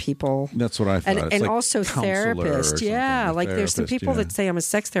lot of people... That's what I thought. And like also therapist. Yeah. Like there's some people that say I'm a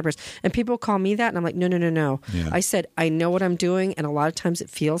sex therapist. And people call me that. And I'm like, no. Yeah. I said, I know what I'm doing. And a lot of times it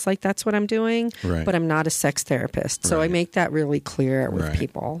feels like that's what I'm doing. Right. But I'm not a sex therapist. So I make that really clear with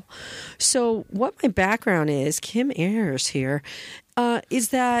people. So what my background is, Kim Ayers here,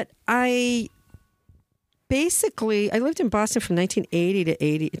 is that I lived in Boston from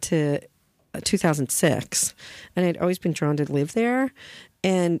 1980 to 2006, and I'd always been drawn to live there.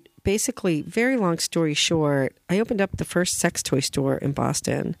 And basically, very long story short, I opened up the first sex toy store in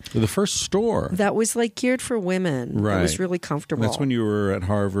Boston. The first store? That was geared for women. Right. It was really comfortable. That's when you were at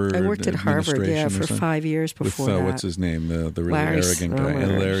Harvard. I worked at Harvard, for 5 years before that. What's his name? The really arrogant guy.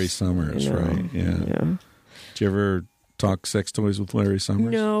 Larry Summers, right? Yeah. Did you ever talk sex toys with Larry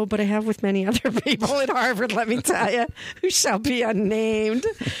Summers? No, but I have with many other people at Harvard, let me tell you, who shall be unnamed.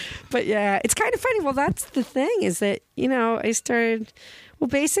 But yeah, it's kind of funny. Well, that's the thing is that, I started Well,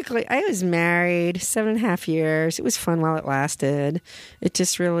 basically, I was married 7.5 years. It was fun while it lasted. It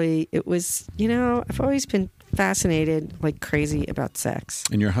just really, it was, I've always been fascinated like crazy about sex.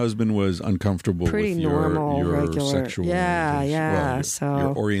 And your husband was uncomfortable Pretty with normal, your regular. sexual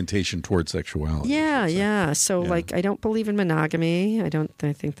Your orientation towards sexuality. Yeah. So like, I don't believe in monogamy. I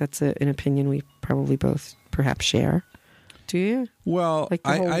think that's an opinion we probably both perhaps share. Do you? Well, like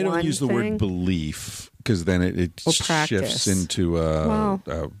I don't use the word belief because then it shifts into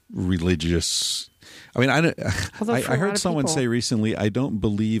a religious. I mean, I heard someone say recently, I don't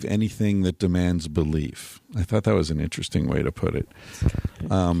believe anything that demands belief. I thought that was an interesting way to put it.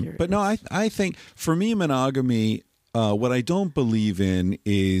 But no, I think for me, monogamy, what I don't believe in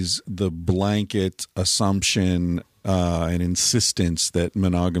is the blanket assumption and insistence that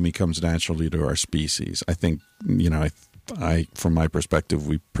monogamy comes naturally to our species. I think, from my perspective,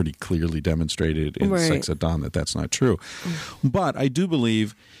 we pretty clearly demonstrated in Sex at Dawn that that's not true. But I do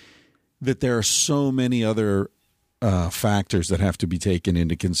believe that there are so many other factors that have to be taken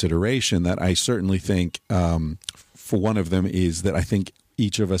into consideration that I certainly think, for one of them is that I think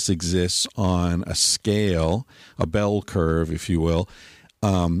each of us exists on a scale, a bell curve, if you will,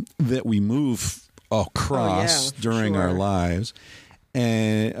 that we move across during our lives.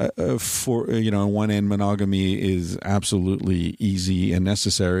 And for on one end, monogamy is absolutely easy and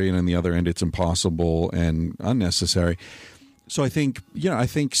necessary, and on the other end, it's impossible and unnecessary. So I think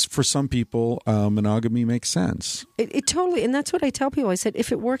for some people, monogamy makes sense. It totally, and that's what I tell people. I said, if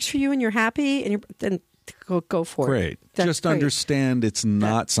it works for you and you're happy, then go for it. Great. Just understand it's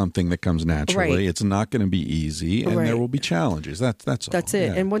not something that comes naturally. Right. It's not going to be easy, and there will be challenges. That's all. That's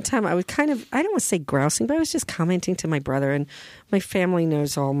it. Yeah. And one time I was I don't want to say grousing, but I was just commenting to my brother, and my family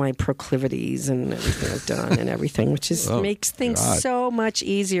knows all my proclivities and everything I've done and everything, which makes things so much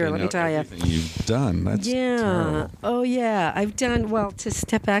easier, let me tell you. Everything you've done. That's terrible. Oh, yeah. I've done, to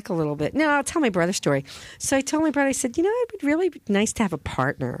step back a little bit. No, I'll tell my brother's story. So I told my brother, I said, it'd be really nice to have a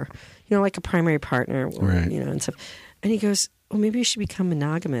partner, like a primary partner, and stuff. And he goes, well, maybe you should become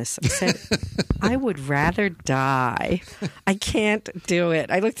monogamous. I said, I would rather die. I can't do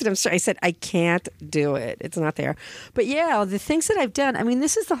it. I looked at him straight. I said, I can't do it. It's not there. But yeah, the things that I've done,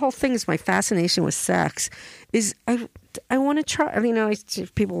 this is the whole thing, is my fascination with sex, is I want to try.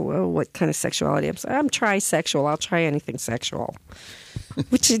 People, what kind of sexuality? I'm trisexual. I'll try anything sexual.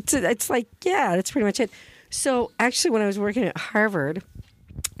 Which it's like, yeah, that's pretty much it. So actually, when I was working at Harvard,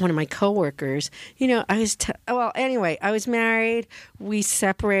 one of my coworkers, I was married. We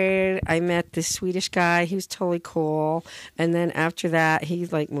separated. I met this Swedish guy. He was totally cool. And then after that, he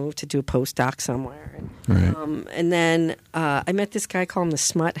moved to do a postdoc somewhere. Right. And then I met this guy called him the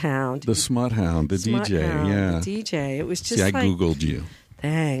Smut Hound. The Smut Hound, the Smut DJ. Hound, yeah, the DJ. It was just I Googled you.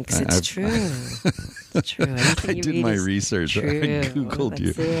 Thanks. It's true. It's true. I did my research. I Googled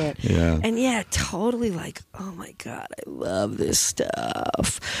you. It. Yeah. And totally oh my God, I love this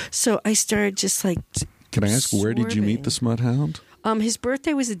stuff. So I started just Can I ask, where did you meet the Smut Hound? His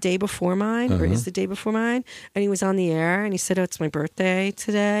birthday was the day before mine, or is the day before mine, and he was on the air, and he said, it's my birthday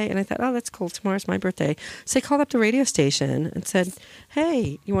today, and I thought, that's cool, tomorrow's my birthday. So I called up the radio station and said,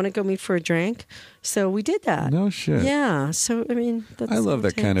 hey, you want to go meet for a drink? So we did that. No shit. Yeah, so, that's I love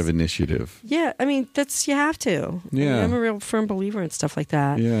that kind of initiative. Yeah, you have to. Yeah. I'm a real firm believer in stuff like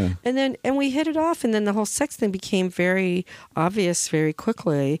that. Yeah. And we hit it off, and then the whole sex thing became very obvious very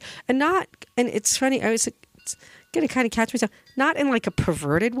quickly. And it's funny, I was going to kind of catch myself, not in a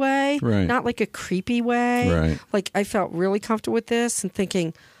perverted way, right. Not a creepy way. Right. I felt really comfortable with this and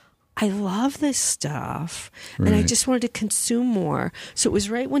thinking, I love this stuff. Right. And I just wanted to consume more. So it was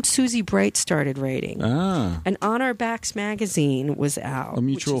right when Susie Bright started writing. And On Our Backs magazine was out. A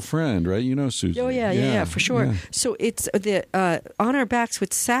mutual friend, right? You know Susie. Oh, yeah, for sure. Yeah. So it's the On Our Backs,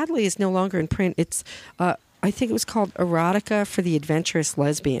 which sadly is no longer in print. It's I think it was called Erotica for the Adventurous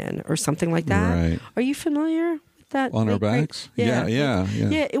Lesbian or something like that. Right. Are you familiar? That On Our Backs? Yeah,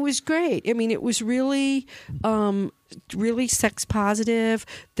 it was great. It was really really sex positive.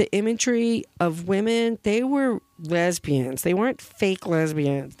 The imagery of women, they were lesbians. They weren't fake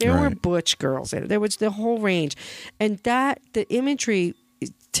lesbians. There were butch girls in it. There was the whole range. And the imagery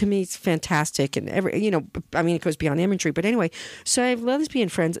to me is fantastic, and it goes beyond imagery, but anyway, so I have lesbian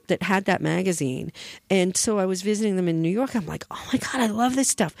friends that had that magazine, and so I was visiting them in New York. I'm like, oh my God, I love this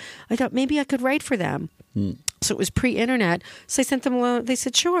stuff. I thought maybe I could write for them. So it was pre-internet. So I sent them a, they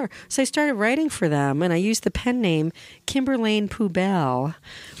said, sure. So I started writing for them, and I used the pen name Kimberlaine Poubelle,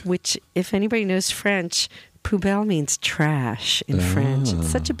 which, if anybody knows French, Poubelle means trash in French. It's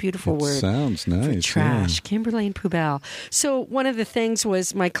such a beautiful word. Sounds nice. For trash. Yeah. Kimberly Poubelle. So one of the things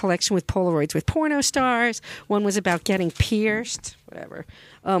was my collection with Polaroids with porno stars. One was about getting pierced. Whatever.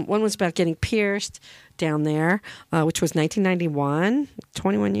 One was about getting pierced down there, which was 1991.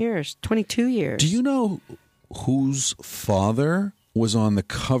 21 years. 22 years. Do you know whose father was on the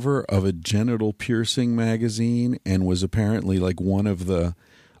cover of a genital piercing magazine and was apparently like one of the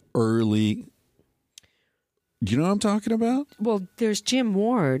early... Do you know what I'm talking about? Well, there's Jim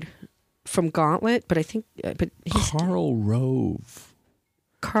Ward from Gauntlet, but I think... Karl Rove.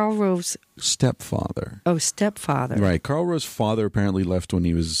 Karl Rove's... Stepfather. Oh, stepfather. Right. Karl Rove's father apparently left when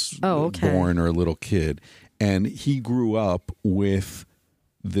he was born or a little kid. And he grew up with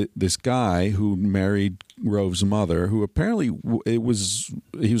this guy who married Rove's mother, who apparently he was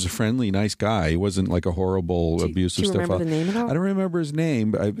a friendly, nice guy. He wasn't like a horrible, abusive stepfather. Do you remember the name at all? I don't remember his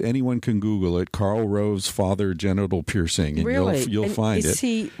name. But anyone can Google it. Karl Rove's father genital piercing, and really? you'll find it. Is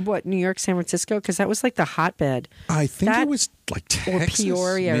he New York, San Francisco? Because that was like the hotbed. I think it was like Texas, or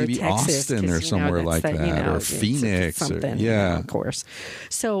Peoria, maybe or Texas, Austin, or somewhere like that, or Phoenix, something. Yeah, of course.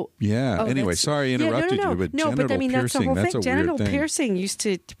 So yeah. Anyway, sorry I interrupted you, but genital I mean, that's piercing, the whole thing. Genital piercing used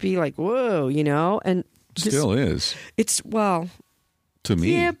to be like, whoa, and still is. It's to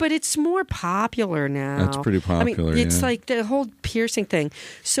me. Yeah, but it's more popular now. That's pretty popular. I mean, it's like the whole piercing thing.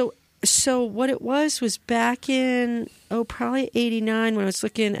 So what it was back in probably 89 when I was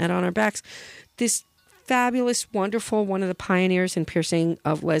looking at On Our Backs, this fabulous, wonderful, one of the pioneers in piercing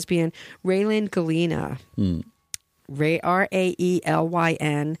of lesbian, Raylyn Galina. RAELYN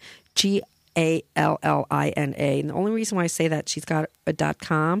GALLINA. And the only reason why I say that, she's got a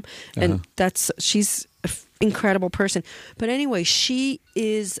 .com, and she's an incredible person. But anyway, she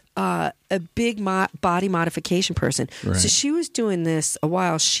is a big body modification person. Right. So she was doing this a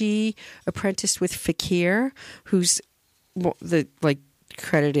while. She apprenticed with Fakir, who's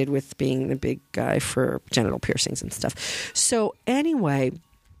credited with being the big guy for genital piercings and stuff. So anyway,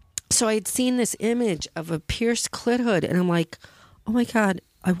 I had seen this image of a pierced clit hood, and I'm like, oh my God,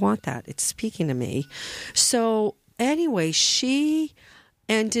 I want that. It's speaking to me. So anyway, she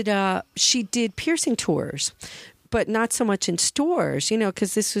did piercing tours, but not so much in stores,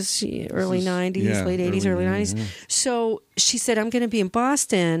 because this was early 90s, late 80s, early 90s. Yeah. So she said, I'm going to be in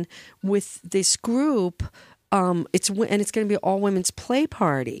Boston with this group. It's going to be all women's play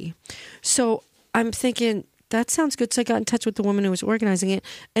party. So I'm thinking, that sounds good. So I got in touch with the woman who was organizing it,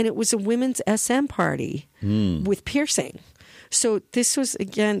 and it was a women's SM party with piercing. So this was,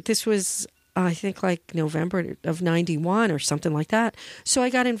 I think, like November of 91 or something like that. So I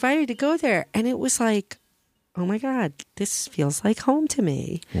got invited to go there, and it was like, oh my God, this feels like home to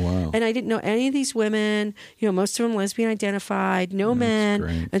me. Wow. And I didn't know any of these women, most of them lesbian identified, no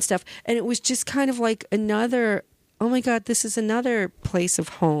men and stuff. And it was just kind of like another, oh my God, this is another place of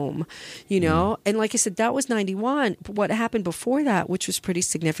home, And like I said, that was 91. But what happened before that, which was pretty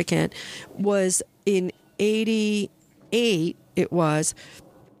significant, was in 88, I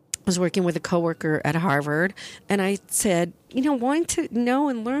was working with a coworker at Harvard, and I said, wanting to know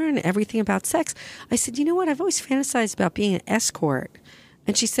and learn everything about sex, I said, you know what? I've always fantasized about being an escort.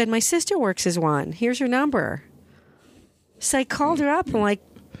 And she said, my sister works as one. Here's her number. So I called her up, and like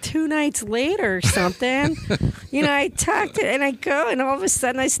 2 nights later or something, I talked to, and I go, and all of a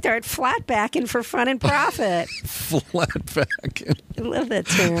sudden I start flatbacking for fun and profit. Flatbacking. I love that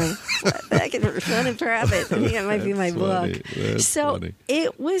term. Flatbacking for fun and profit. I think that might be my book. So funny.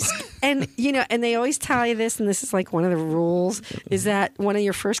 It was, and they always tell you this, and this is like one of the rules, is that one of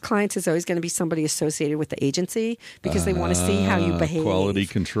your first clients is always going to be somebody associated with the agency, because they want to see how you behave. Quality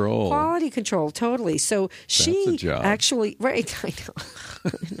control. Quality control, totally. So she actually, right, I know.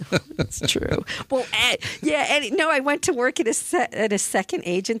 That's true. Well, I went to work at a second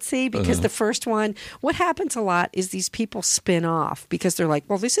agency because the first one, what happens a lot is these people spin off because they're like,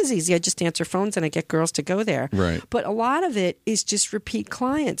 well, this is easy. I just answer phones and I get girls to go there. Right. But a lot of it is just repeat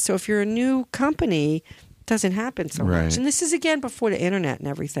clients. So if you're a new company, it doesn't happen so much. And this is, again, before the internet and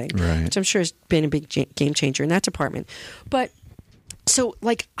everything, which I'm sure has been a big game changer in that department. But so,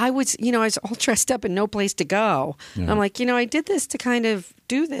 like, I was all dressed up and no place to go. Yeah. I'm like, I did this to kind of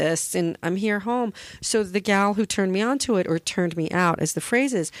do this, and I'm here home. So the gal who turned me onto it, or turned me out, as the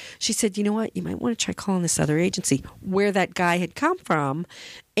phrase is, she said, you know what, you might want to try calling this other agency where that guy had come from,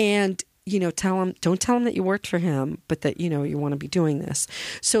 and don't tell him that you worked for him, but that, you want to be doing this.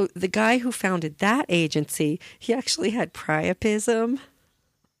 So the guy who founded that agency, he actually had priapism.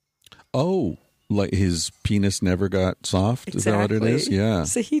 Oh. Like his penis never got soft? Exactly. Is that what it is? Yeah.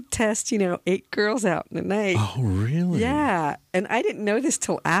 So he'd test, 8 girls out in a night. Oh, really? Yeah. And I didn't know this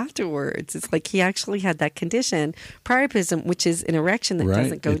till afterwards. It's like he actually had that condition, priapism, which is an erection that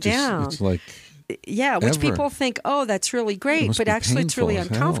doesn't go down. It's like... Yeah, which people think, oh, that's really great, but actually it's really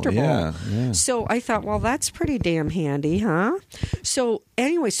uncomfortable. Yeah. So I thought, well, that's pretty damn handy, huh? So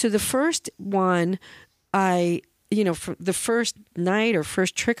anyway, so the first one, for the first night or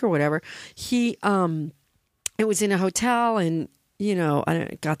first trick or whatever, it was in a hotel and,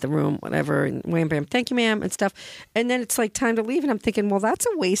 I got the room, whatever, and wham, bam, thank you, ma'am, and stuff. And then it's like time to leave, and I'm thinking, well, that's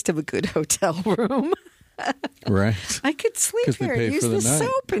a waste of a good hotel room. Right. I could sleep here and use the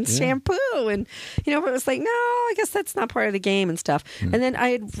soap and shampoo. And, but it was like, no, I guess that's not part of the game and stuff. And then I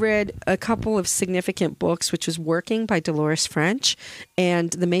had read a couple of significant books, which was Working by Dolores French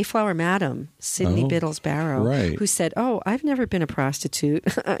and The Mayflower Madam, Sidney Biddles Barrow, who said, oh, I've never been a prostitute.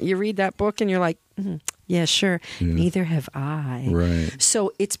 You read that book and you're like, yeah, sure. Yeah. Neither have I. Right.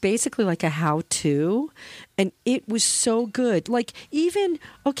 So it's basically like a how-to. And it was so good. Like even,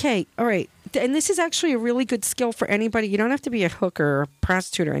 okay, all right. And this is actually a really good skill for anybody. You don't have to be a hooker or a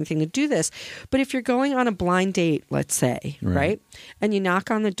prostitute or anything to do this. But if you're going on a blind date, let's say, right? And you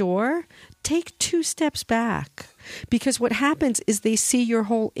knock on the door, take 2 steps back. Because what happens is they see your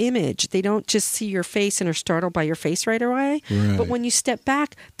whole image. They don't just see your face and are startled by your face right away. Right. But when you step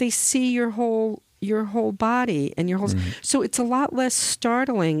back, they see your whole body and your whole so it's a lot less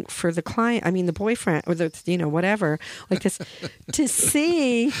startling for the client, the boyfriend or the whatever like this to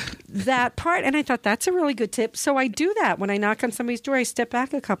see that part. And I thought that's a really good tip, so I do that when I knock on somebody's door. I step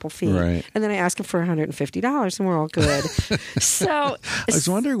back a couple feet and then I ask them for $150 and we're all good. So I was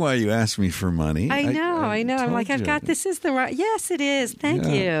wondering why you asked me for money. I know I'm like, I've got this is the right, yes it is, thank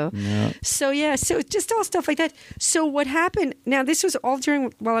you. So so just all stuff like that. So what happened now, this was all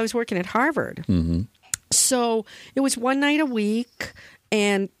while I was working at Harvard. So it was one night a week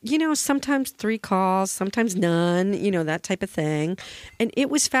and, sometimes 3 calls, sometimes none, that type of thing. And it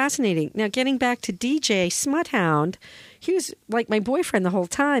was fascinating. Now, getting back to DJ Smuthound, he was like my boyfriend the whole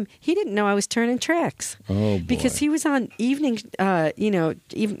time. He didn't know I was turning tricks. Oh, boy. Because he was on evening, not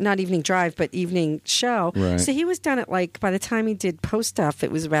evening drive, but evening show. Right. So he was done at by the time he did post stuff,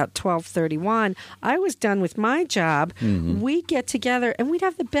 it was about 12:31. I was done with my job. We'd get together and we'd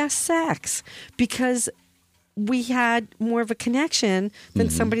have the best sex because we had more of a connection than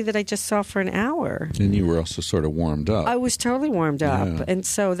somebody that I just saw for an hour. And you were also sort of warmed up. I was totally warmed up. Yeah. And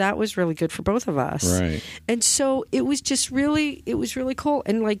so that was really good for both of us. Right. And so it was just really cool.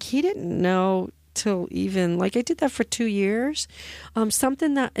 And he didn't know till even, I did that for 2 years.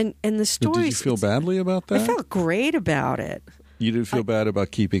 Something that, and the stories. Did you feel badly about that? I felt great about it. You didn't feel bad about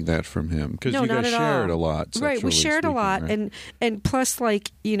keeping that from him because you guys shared a lot. Right, we shared a lot, right? and plus,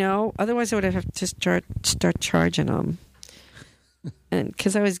 otherwise I would have to start charging him, and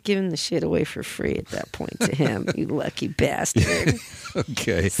because I was giving the shit away for free at that point to him, you lucky bastard.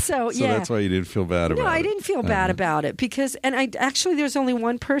 Okay, so that's why you didn't feel bad about it. No, I didn't feel bad about it because, and there's only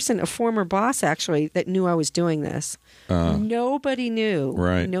one person, a former boss actually, that knew I was doing this. Nobody knew.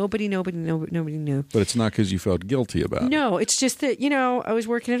 Right. Nobody knew. But it's not because you felt guilty about it. No, it's just that, I was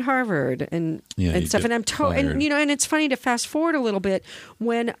working at Harvard and stuff. And and it's funny to fast forward a little bit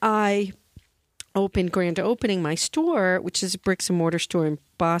when I grand opening my store, which is a bricks and mortar store in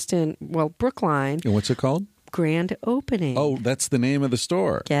Boston, Brookline. And what's it called? Grand Opening. Oh, that's the name of the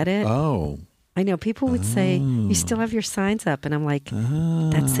store. Get it? Oh. I know. People would say, you still have your signs up. And I'm like,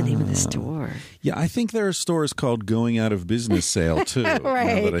 that's the name of the store. Yeah, I think there are stores called Going Out of Business Sale, too. Right.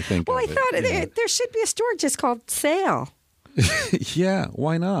 Now that I think I thought there should be a store just called Sale. Yeah,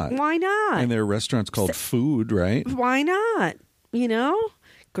 why not? Why not? And there are restaurants called Food, right? Why not?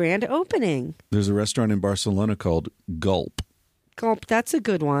 Grand Opening. There's a restaurant in Barcelona called Gulp. Gulp, that's a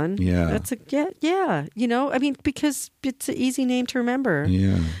good one. Yeah. Yeah. Because it's an easy name to remember.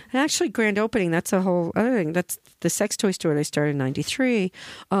 Yeah. And actually, Grand Opening, that's a whole other thing. That's the sex toy store that I started in 93.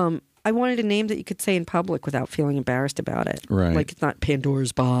 I wanted a name that you could say in public without feeling embarrassed about it. Right. Like it's not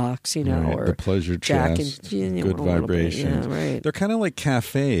Pandora's Box, or the Pleasure Jack Chest, and Good Vibrations. Yeah, right. They're kind of like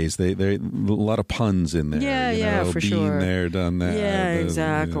cafes. They a lot of puns in there. Yeah, for been sure. Been there, done that. Yeah,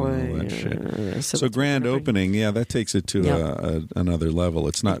 exactly. All that shit. So Grand Opening, that takes it to another level.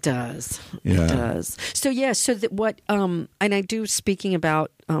 It's not. It does. Yeah. It does. So and I do speaking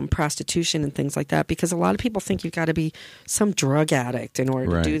about prostitution and things like that because a lot of people think you've got to be some drug addict in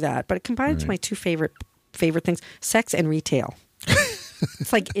order to do that. But it combines my two favorite things: sex and retail.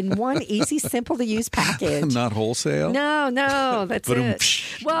 It's like in one easy, simple to use package. Not wholesale? No, that's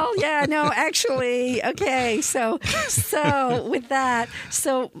it. Well, yeah, no, actually, okay. So with that,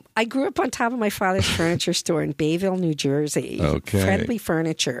 so I grew up on top of my father's furniture store in Bayville, New Jersey. Okay. Friendly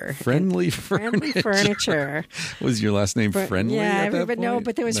Furniture. Friendly Furniture. Was your last name Friendly? Yeah, at that point? No,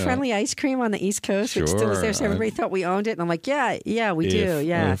 but there was Friendly ice cream on the East Coast, which still was there. So everybody thought we owned it, and I'm like, yeah, we do.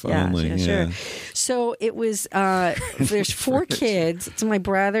 Yeah, sure. So it was. There's 4 kids. So my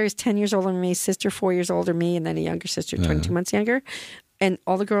brother is 10 years older than me, sister 4 years older than me, and then a younger sister 22 months younger. And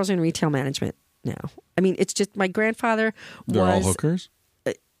all the girls are in retail management now. I mean, it's just my grandfather was. They're all hookers?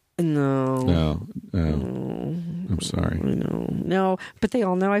 No. I'm sorry. No, but they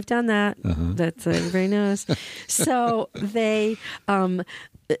all know I've done that. That's everybody knows. So they,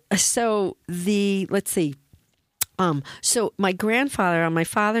 let's see. So my grandfather on my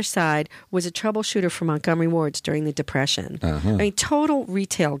father's side was a troubleshooter for Montgomery Ward's during the Depression. I mean, total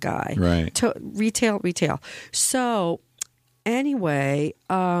retail guy. Right. Retail. So anyway,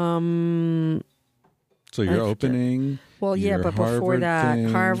 so you're opening. Well, yeah, but before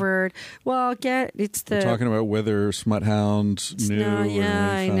that, Harvard. Well, it's the. We're talking about whether Smut Hound knew. No, yeah,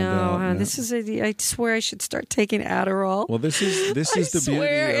 I know. No. This is. I swear I should start taking Adderall. Well, this is the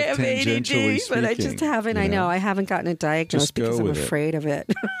beauty of tangentially speaking. But I just haven't. I know I haven't gotten it diagnosed because I'm afraid of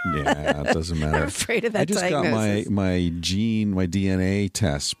it. Yeah, it doesn't matter. I'm afraid of that. I just diagnosis. got my DNA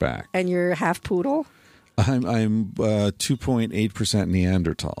test back. And you're half poodle. I'm 2.8%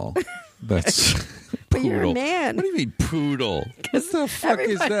 Neanderthal. That's. But you're a man. What do you mean poodle? What the fuck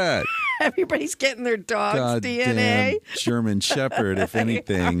is that? Everybody's getting their dog's DNA. Goddamn German Shepherd, if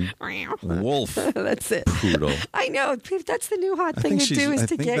anything. Wolf. That's it. Poodle. I know. That's the new hot thing to do is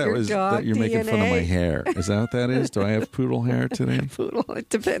to get your dog that you're DNA. Making fun of my hair. Is that what that is? Do I have poodle hair today? Poodle. It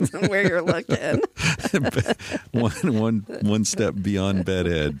depends on where you're looking. one step beyond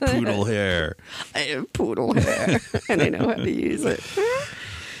bedhead. Poodle hair. I have poodle hair, and I know how to use it.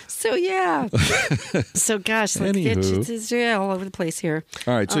 So yeah, so gosh, it's all over the place here.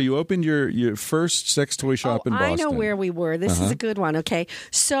 All right, so you opened your first sex toy shop in Boston. I know where we were. This is a good one. Okay,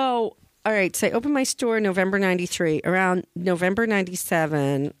 so all right, so I opened my store in November '93. Around November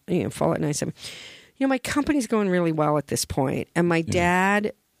 '97, fall at '97. My company's going really well at this point, and my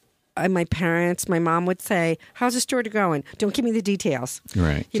dad. And my parents, my mom would say, "How's the store going? Don't give me the details."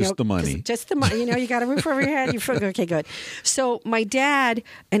 Right, just the money. Just the money. You got a roof over your head. You feel okay, good. So my dad,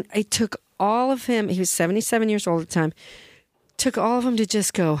 and I took all of him. He was 77 years old at the time. Took all of him to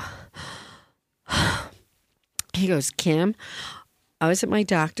just go. He goes, "Kim, I was at my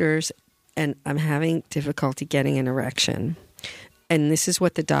doctor's, and I'm having difficulty getting an erection, and this is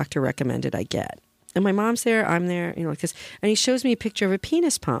what the doctor recommended I get." And my mom's there, I'm there, like this. And he shows me a picture of a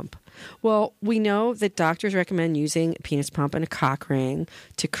penis pump. Well, we know that doctors recommend using a penis pump and a cock ring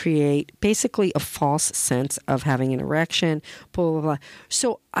to create basically a false sense of having an erection, blah, blah, blah.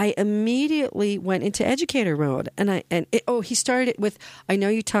 So I immediately went into educator mode. He started it with, I know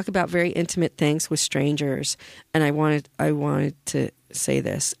you talk about very intimate things with strangers, and I wanted to say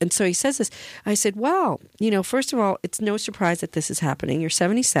this. And so he says this. I said, well, first of all, it's no surprise that this is happening. You're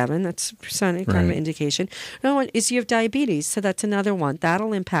 77. That's kind of an indication. Another one is you have diabetes. So that's another one.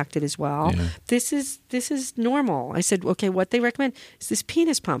 That'll impact it as well. Yeah. This is normal. I said, okay, what they recommend is this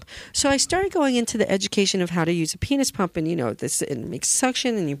penis pump. So I started going into the education of how to use a penis pump, and, it makes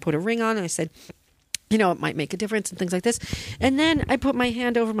suction and you put a ring on. And I said, it might make a difference and things like this. And then I put my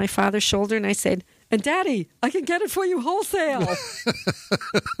hand over my father's shoulder and I said, "And Daddy, I can get it for you wholesale." So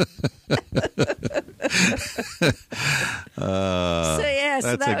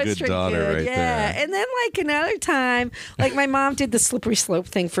that was pretty good. Right there. And then another time, my mom did the slippery slope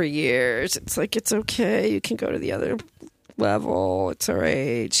thing for years. It's it's okay. You can go to the other level. It's all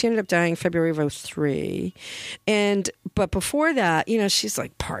right. She ended up dying in February of 2003. But before that, she's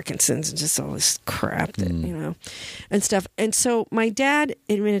like Parkinson's and just all this crap that, and stuff. And so my dad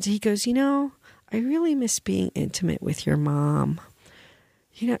admitted, he goes, I really miss being intimate with your mom.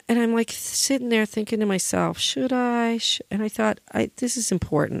 And I'm sitting there thinking to myself, should I? And I thought, this is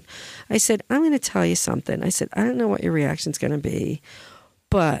important. I said, I'm going to tell you something. I said, I don't know what your reaction's going to be,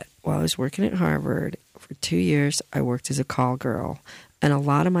 but while I was working at Harvard for 2 years, I worked as a call girl. And a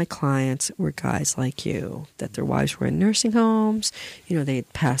lot of my clients were guys like you, that their wives were in nursing homes, they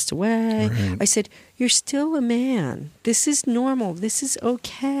had passed away. Right. I said, you're still a man. This is normal. This is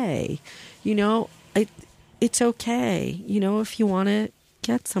okay. It's okay, if you want to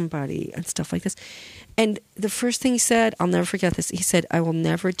get somebody and stuff like this. And the first thing he said, I'll never forget this, he said, I will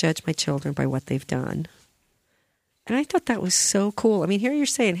never judge my children by what they've done. And I thought that was so cool. I mean, here you're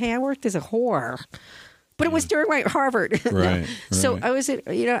saying, hey, I worked as a whore, But it was during my Harvard. Right. So right. I was at,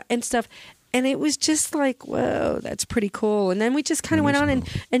 and stuff. And it was just like, whoa, that's pretty cool. And then we just kind of went on, and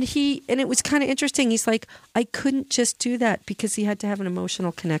it was kind of interesting. He's like, I couldn't just do that because he had to have an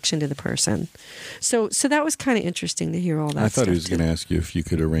emotional connection to the person. So that was kind of interesting to hear all that. I thought he was going to ask you if you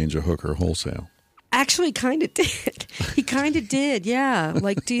could arrange a hooker wholesale. Actually, kind of did. He kind of did, yeah.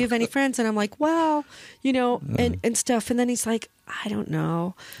 Like, do you have any friends? And I'm like, well, and stuff. And then he's like, I don't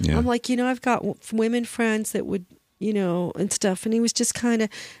know. Yeah. I'm like, I've got women friends that would, and stuff. And he was just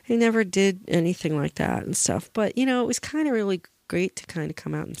he never did anything like that and stuff. But, it was kind of really great to kind of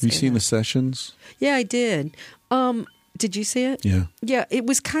come out and say Have you seen that. the sessions? Yeah, I did. Did you see it? Yeah. Yeah, it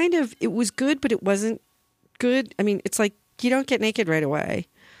was it was good, but it wasn't good. I mean, it's like you don't get naked right away.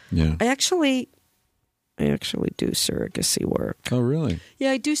 Yeah. I actually do surrogacy work. Oh, really?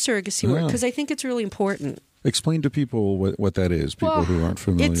 Yeah, I do surrogacy work because I think it's really important. Explain to people what that is, people who aren't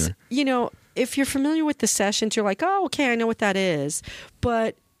familiar. It's, if you're familiar with the sessions, you're like, oh, okay, I know what that is.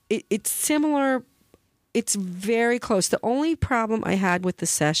 But it's similar. It's very close. The only problem I had with the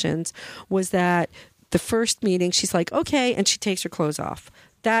sessions was that the first meeting, she's like, okay, and she takes her clothes off.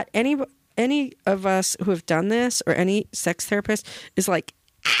 That any of us who have done this or any sex therapist is like,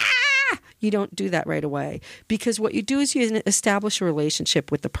 you don't do that right away, because what you do is you establish a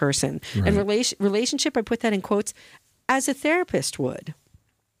relationship with the person. Right. And relationship, I put that in quotes, as a therapist would.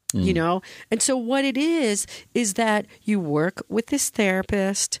 And so what it is that you work with this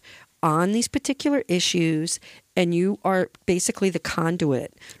therapist on these particular issues, and you are basically the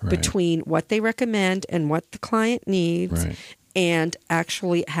conduit between what they recommend and what the client needs. Right. And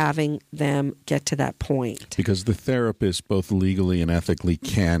actually having them get to that point. Because the therapist, both legally and ethically,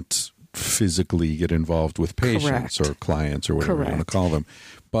 can't physically get involved with patients or clients or whatever you want to call them.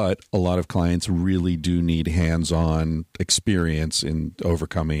 But a lot of clients really do need hands-on experience in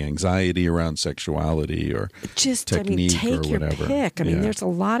overcoming anxiety around sexuality or technique take or whatever. Your pick. I mean, there's a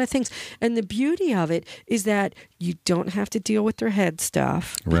lot of things. And the beauty of it is that you don't have to deal with their head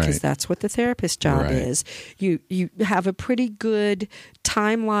stuff, because that's what the therapist job is. You have a pretty good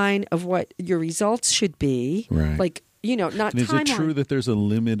timeline of what your results should be. Right. Like, not timeline. Is it true that there's a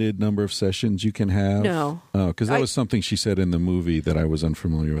limited number of sessions you can have? No. Oh, because that was something she said in the movie that I was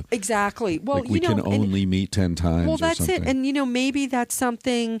unfamiliar with. Exactly. Well, like we can only meet 10 times. Well, that's it. And maybe that's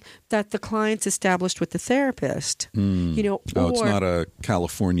something that the client's established with the therapist. It's not a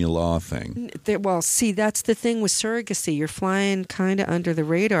California law thing. Well, see, that's the thing with surrogacy. You're flying kind of under the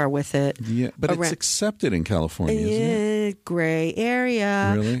radar with it. Yeah, but it's accepted in California, isn't it? Gray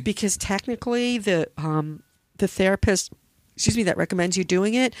area. Really? Because technically the therapist, that recommends you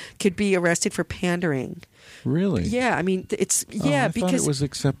doing it could be arrested for pandering. Really? Yeah, I mean, it's I because thought it was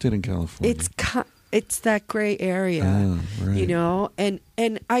accepted in California. It's that gray area, and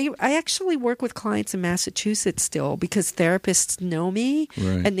I actually work with clients in Massachusetts still, because therapists know me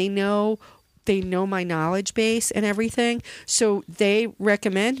and they know my knowledge base and everything. So they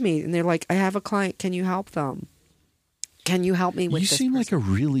recommend me, and they're like, I have a client, can you help them? Can you help me with this? You seem like a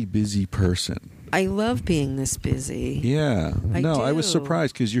really busy person. I love being this busy. Yeah. I was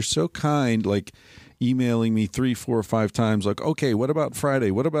surprised because you're so kind, like emailing me 3, 4, 5 times, like, okay, what about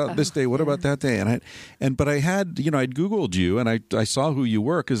Friday? What about this day? What about that day? But I had, I'd Googled you, and I saw who you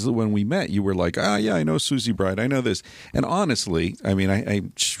were, because when we met, you were like, yeah, I know Susie Bride. I know this. And honestly, I mean, I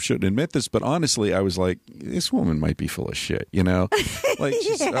shouldn't admit this, but honestly, I was like, this woman might be full of shit, Like,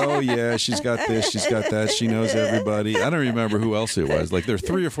 she's got this, she's got that, she knows everybody. I don't remember who else it was. Like, there are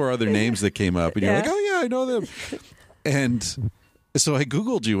 3 or 4 other names that came up, and you're like, oh yeah, I know them. And so I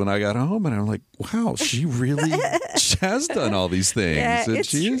Googled you when I got home, and I'm like, wow, she really has done all these things. Yeah, and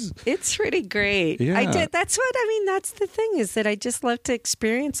it's pretty great. Yeah. I did. That's the thing, is that I just love to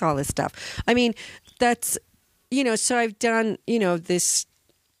experience all this stuff. I mean, that's, so I've done, this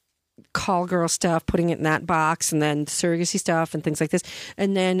call girl stuff, putting it in that box, and then surrogacy stuff and things like this.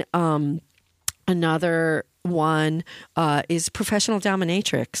 And then another one is professional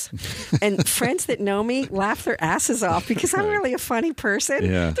dominatrix. And friends that know me laugh their asses off, because I'm really a funny person.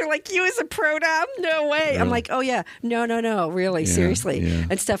 Yeah. They're like, you as a pro dom? No way. Really? I'm like, oh yeah, no, really, seriously. Yeah.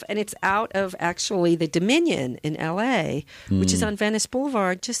 And stuff. And it's out of actually the Dominion in LA, which is on Venice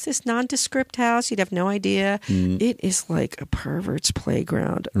Boulevard, just this nondescript house. You'd have no idea. It is like a pervert's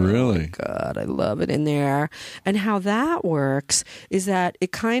playground. Really? Oh my God, I love it in there. And how that works is that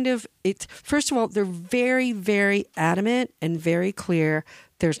first of all, they're very, very adamant and very clear.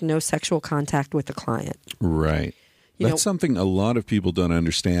 There's no sexual contact with the client. Right. That's something a lot of people don't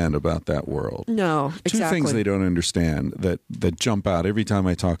understand about that world. No, exactly. Two things they don't understand that jump out every time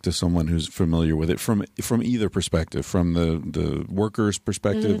I talk to someone who's familiar with it from either perspective, from the worker's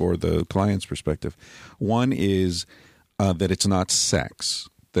perspective or the client's perspective. One is that it's not sex,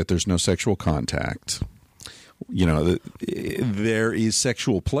 that there's no sexual contact. There is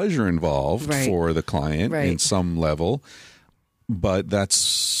sexual pleasure involved for the client in some level, but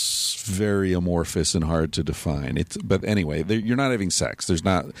that's very amorphous and hard to define. But anyway, you're not having sex. It's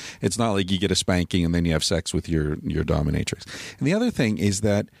not like you get a spanking and then you have sex with your dominatrix. And the other thing is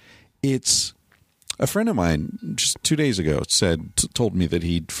that it's a friend of mine just 2 days ago told me that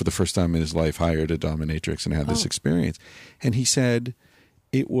he, for the first time in his life, hired a dominatrix and had this experience. And he said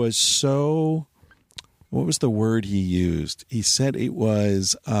it was so. What was the word he used? He said it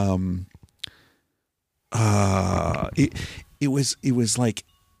was it was like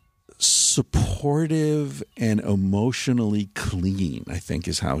supportive and emotionally clean, I think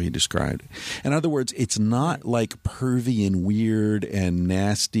is how he described it. In other words, it's not like pervy and weird and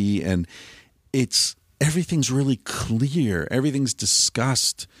nasty, and everything's really clear. Everything's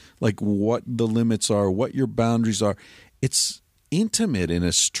discussed, like what the limits are, what your boundaries are. It's intimate in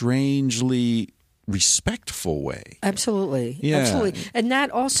a strangely respectful way. Absolutely. Yeah. Absolutely. And that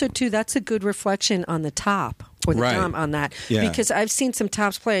also too, that's a good reflection on the top or the dom on that. Yeah. Because I've seen some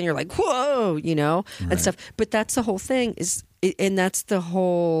tops play and you're like, whoa, and stuff. But that's the whole thing and that's the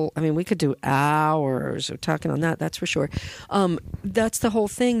whole, I mean, we could do hours of talking on that, that's for sure. That's the whole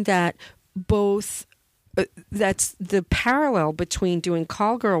thing that both that's the parallel between doing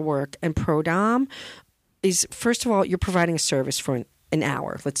call girl work and pro dom is, first of all, you're providing a service for an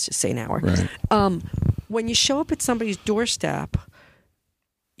hour. Let's just say an hour. Right. When you show up at somebody's doorstep,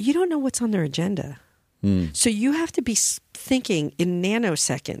 you don't know what's on their agenda. So you have to be thinking in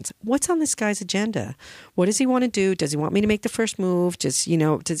nanoseconds, what's on this guy's agenda? What does he want to do? Does he want me to make the first move?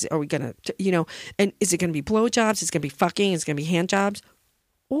 Are we going to, and is it going to be blowjobs? Is it going to be fucking? Is it going to be hand jobs?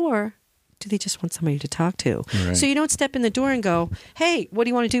 Or do they just want somebody to talk to? Right. So you don't step in the door and go, hey, what do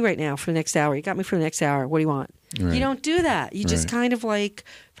you want to do right now for the next hour? You got me for the next hour. What do you want? Right. You don't do that. You just kind of like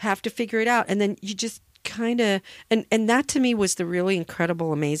have to figure it out. And then you just kind of, and that to me was the really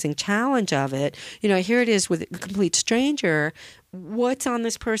incredible, amazing challenge of it. Here it is with a complete stranger. What's on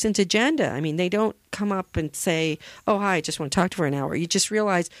this person's agenda? I mean, they don't come up and say, oh, hi, I just want to talk to her for an hour. You just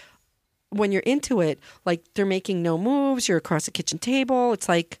realize when you're into it, like they're making no moves. You're across the kitchen table. It's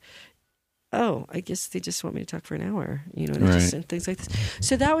like, oh, I guess they just want me to talk for an hour, and things like this.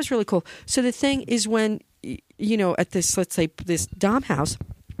 So that was really cool. So the thing is when, at this, let's say this dom house,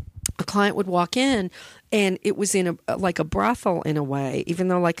 a client would walk in and it was in like a brothel in a way, even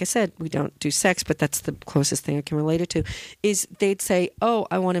though, like I said, we don't do sex, but that's the closest thing I can relate it to, is they'd say, oh,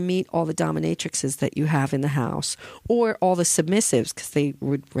 I want to meet all the dominatrixes that you have in the house, or all the submissives, because they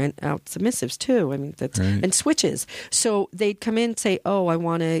would rent out submissives too. I mean, and switches. So they'd come in and say, oh, I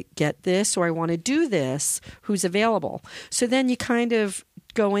want to get this, or I want to do this, who's available? So then you kind of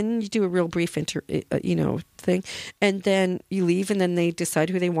go in, you do a real brief thing, and then you leave, and then they decide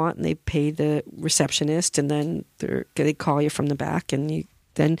who they want, and they pay the receptionist, and then they call you from the back, and you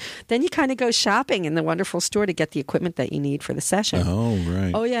then you kind of go shopping in the wonderful store to get the equipment that you need for the session. Oh,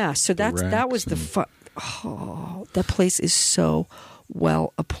 right. Oh, yeah. So that was the fun. Oh, that place is so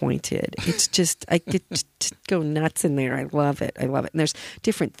well appointed. It's just, I get to go nuts in there. I love it. And there's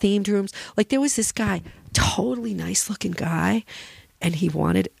different themed rooms. Like there was this guy, totally nice looking guy, and he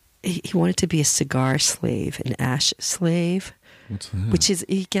wanted to be a cigar slave, an ash slave. What's that? Which is,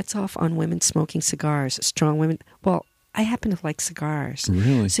 he gets off on women smoking cigars, strong women. Well, I happen to like cigars.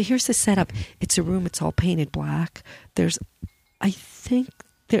 Really? So here's the setup. It's a room. It's all painted black. I think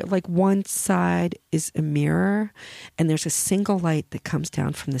like one side is a mirror, and there's a single light that comes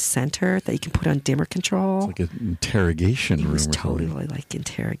down from the center that you can put on dimmer control. It's like an interrogation room. It was totally like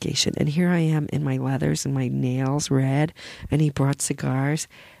interrogation. And here I am in my leathers and my nails red, and he brought cigars,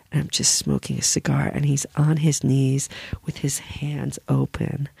 and I'm just smoking a cigar, and he's on his knees with his hands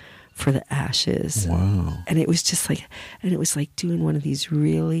open for the ashes. Wow. And it was just like, and it was like doing one of these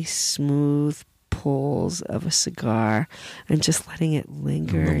really smooth pulls of a cigar and just letting it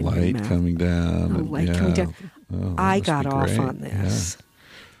linger. And the light coming down. The light coming down. Oh, I got off on this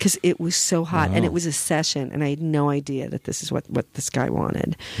because it was so hot. Wow. And it was a session, and I had no idea that this is what this guy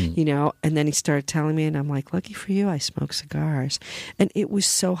wanted, and then he started telling me, and I'm like, lucky for you, I smoke cigars. And it was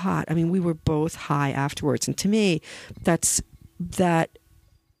so hot. I mean, we were both high afterwards. And to me,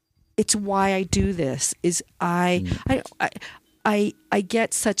 it's why I do this, is I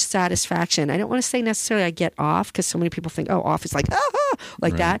get such satisfaction. I don't want to say necessarily I get off, because so many people think, oh, off is like,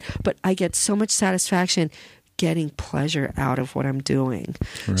 that. But I get so much satisfaction getting pleasure out of what I'm doing.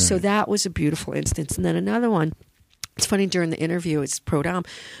 Right. So that was a beautiful instance. And then another one, it's funny, during the interview, it's pro-dom,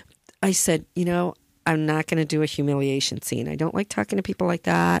 I said, I'm not going to do a humiliation scene. I don't like talking to people like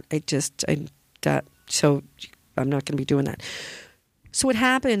that. So I'm not going to be doing that. So what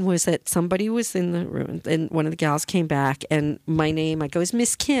happened was that somebody was in the room, and one of the gals came back, and my name, I go, is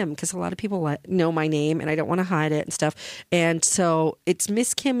Miss Kim, because a lot of people know my name, and I don't want to hide it and stuff. And so it's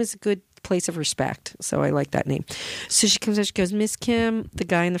Miss Kim is a good place of respect. So I like that name. So she comes out, she goes, Miss Kim, the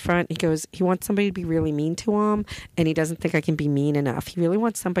guy in the front, he goes, he wants somebody to be really mean to him, and he doesn't think I can be mean enough. He really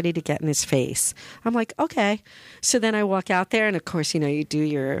wants somebody to get in his face. I'm like, okay. So then I walk out there, and of course, you do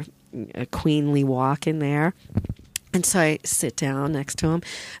your queenly walk in there. And so I sit down next to him,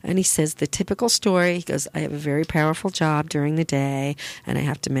 and he says the typical story. He goes, I have a very powerful job during the day, and I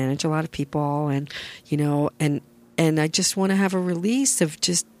have to manage a lot of people, and, and I just want to have a release of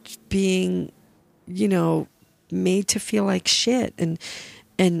just being, made to feel like shit. And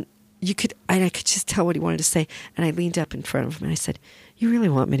I could just tell what he wanted to say. And I leaned up in front of him, and I said, you really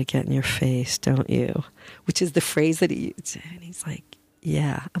want me to get in your face, don't you? Which is the phrase that he used. And he's like,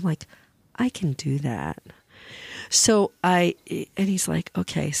 yeah. I'm like, I can do that. So and he's like,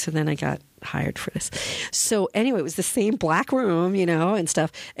 okay. So then I got hired for this. So anyway, it was the same black room, and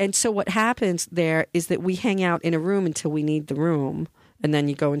stuff. And so what happens there is that we hang out in a room until we need the room. And then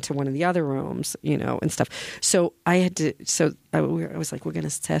you go into one of the other rooms, and stuff. So I was like, we're going to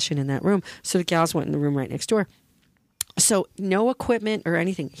session in that room. So the gals went in the room right next door. So no equipment or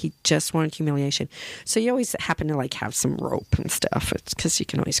anything. He just wanted humiliation. So you always happen to have some rope and stuff. It's because you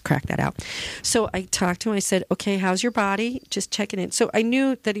can always crack that out. So I talked to him. I said, okay, how's your body? Just checking in. So I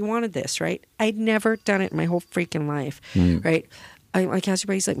knew that he wanted this, right? I'd never done it in my whole freaking life, right? I'm like, how's your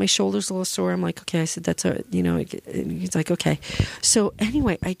body? He's like, my shoulder's a little sore. I'm like, okay. I said, that's all right. And he's like, okay. So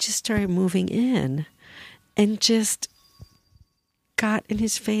anyway, I just started moving in and just got in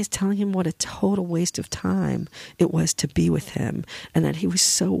his face, telling him what a total waste of time it was to be with him, and that he was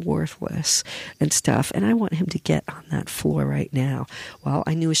so worthless and stuff. And I want him to get on that floor right now. Well,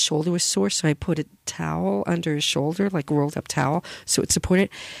 I knew his shoulder was sore, so I put a towel under his shoulder, like a rolled up towel, so it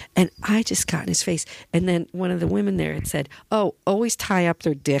supported. And I just got in his face. And then one of the women there had said, oh, always tie up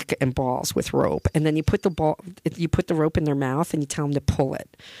their dick and balls with rope. And then you put the rope in their mouth and you tell them to pull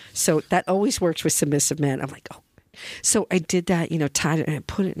it. So that always works with submissive men. I'm like, oh. So I did that, tied it, and I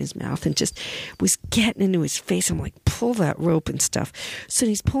put it in his mouth and just was getting into his face. I'm like, pull that rope and stuff. So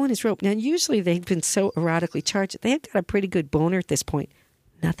he's pulling his rope. Now, usually they've been so erotically charged. They had got a pretty good boner at this point.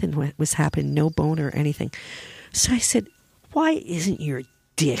 Nothing was happening, no boner or anything. So I said, why isn't your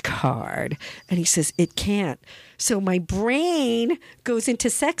dick hard? And he says, it can't. So my brain goes into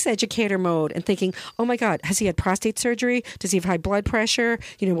sex educator mode and thinking, oh my God, has he had prostate surgery? Does he have high blood pressure?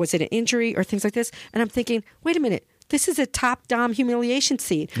 Was it an injury or things like this? And I'm thinking, wait a minute, this is a top dom humiliation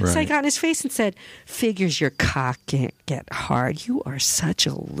scene. Right. So I got in his face and said, figures your cock can't get hard. You are such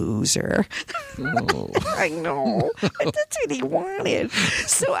a loser. Oh. I know. But that's what he wanted.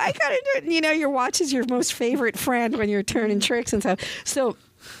 So I got into it. And, your watch is your most favorite friend when you're turning tricks and stuff. So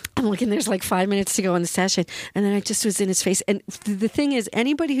I'm looking, there's 5 minutes to go in the session. And then I just was in his face. And the thing is,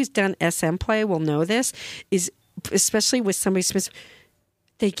 anybody who's done SM play will know this, is especially with somebody,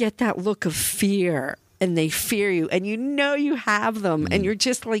 they get that look of fear. And they fear you, and you have them, and you're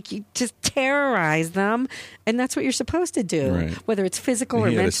just you just terrorize them, and that's what you're supposed to do, right. Whether it's physical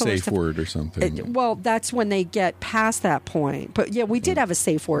or mental. A safe word or something. Well, that's when they get past that point. But yeah, we did have a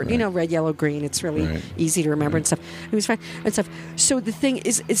safe word, right. Red, yellow, green. It's really easy to remember and stuff. It was fine and stuff. So the thing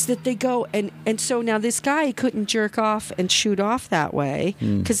is that they go and so now this guy couldn't jerk off and shoot off that way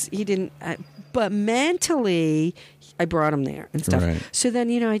because he didn't. But mentally, I brought him there and stuff. Right. So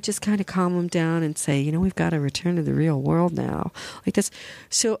then, I just kind of calm him down and say, we've got to return to the real world now. Like this.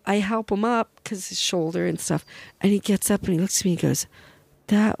 So I help him up because his shoulder and stuff. And he gets up and he looks at me and goes,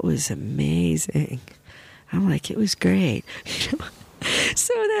 that was amazing. I'm like, it was great.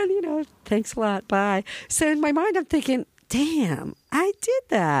 So then, thanks a lot. Bye. So in my mind, I'm thinking, damn, I did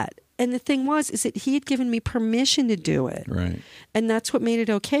that. And the thing is that he had given me permission to do it. Right. And that's what made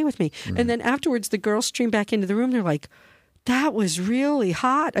it okay with me. Right. And then afterwards, the girls streamed back into the room. They're like, that was really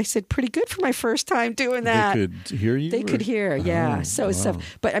hot. I said, pretty good for my first time doing that. They could hear you? They could hear, yeah. Oh, so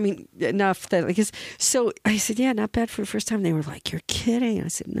stuff. But I mean, enough that, so I said, yeah, not bad for the first time. They were like, you're kidding. I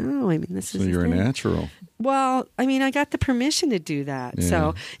said, no, I mean, this is. So you're a natural. Well, I mean, I got the permission to do that. Yeah.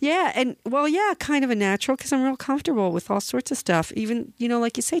 So, kind of a natural because I'm real comfortable with all sorts of stuff. Even,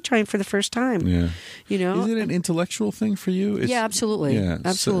 like you say, trying for the first time. Yeah. Is it an intellectual thing for you? Yeah, absolutely. Yeah,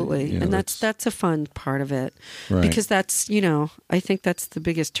 absolutely. So, and that's a fun part of it. Right. Because that's, I think that's the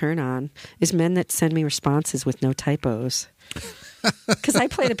biggest turn on is men that send me responses with no typos. Because I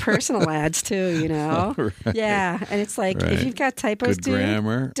play the personal ads too, Right. Yeah, and it's like Right. if you've got typos, Good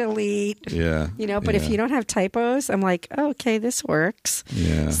grammar. delete. Yeah. But if you don't have typos, I'm like, okay, this works.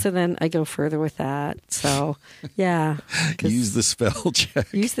 Yeah. So then I go further with that. So yeah, Use the spell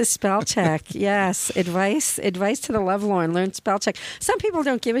check. Use the spell check. Yes, advice to the lovelorn. Learn spell check. Some people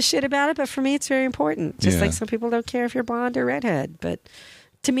don't give a shit about it, but for me, it's very important. Just like some people don't care if you're blonde or redhead, but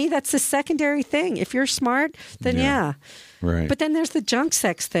to me, that's the secondary thing. If you're smart, then yeah. Right. But then there's the junk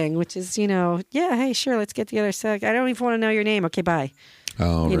sex thing, which is, hey, sure, let's get together. So I don't even want to know your name. Okay, bye.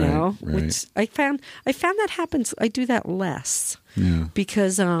 Oh, right. Which I found that happens. I do that less. Yeah.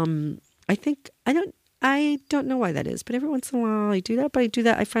 Because I think I don't know why that is, but every once in a while I do that. But I do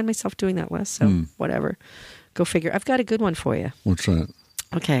that. I find myself doing that less. So whatever. Go figure. I've got a good one for you. What's that?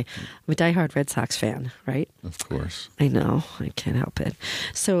 Okay. I'm a diehard Red Sox fan, right? Of course. I know. I can't help it.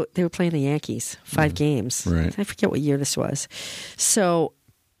 So they were playing the Yankees, 5 games. Right. I forget what year this was. So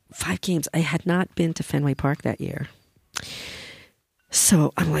 5 games. I had not been to Fenway Park that year.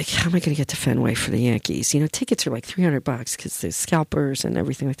 So I'm like, how am I going to get to Fenway for the Yankees? Tickets are like $300 because there's scalpers and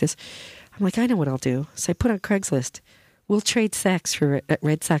everything like this. I'm like, I know what I'll do. So I put on Craigslist. We'll trade sex for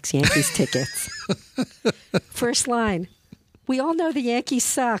Red Sox Yankees tickets. First line. We all know the Yankees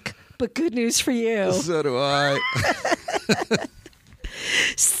suck, but good news for you. So do I.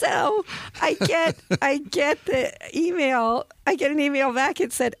 So I get the email. I get an email back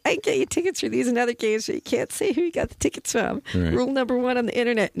and said, I can get you tickets for these and other games, but you can't say who you got the tickets from. Right. Rule number 1 on the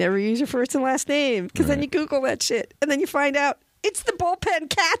internet, never use your first and last name, because then you Google that shit, and then you find out it's the bullpen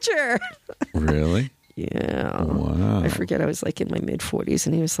catcher. Really? Yeah. Wow. I forget, I was like in my mid-40s,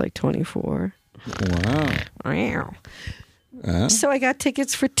 and he was like 24. Wow. So I got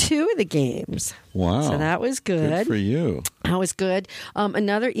tickets for 2 of the games. Wow. So that was good. Good for you. That was good.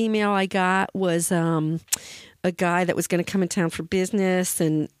 Another email I got was a guy that was going to come in town for business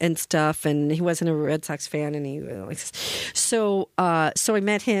and stuff, and he wasn't a Red Sox fan, and so I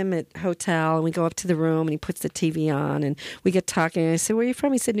met him at hotel, and we go up to the room, and he puts the TV on, and we get talking, and I said, where are you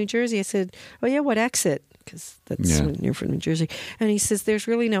from? He said, New Jersey. I said, oh yeah, what exit? Because that's when you're from New Jersey. And he says, there's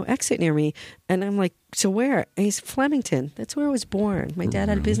really no exit near me. And I'm like, so where? And he's Flemington. That's where I was born. My dad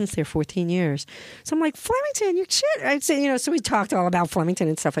had a business there 14 years. So I'm like, Flemington, you're shit. I'd say, so we talked all about Flemington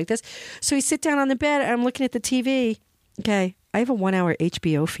and stuff like this. So we sit down on the bed, and I'm looking at the TV. Okay, I have a 1-hour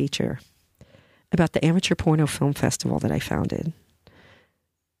HBO feature about the Amateur Porno Film Festival that I founded.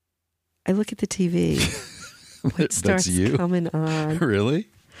 I look at the TV. What starts coming on? Really?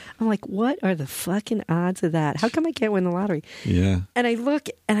 I'm like, what are the fucking odds of that? How come I can't win the lottery? Yeah. And I look,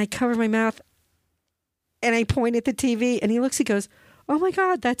 and I cover my mouth, and I point at the TV, and he looks, he goes, oh my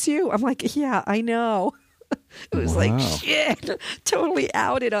God, that's you. I'm like, yeah, I know. It was like, shit, totally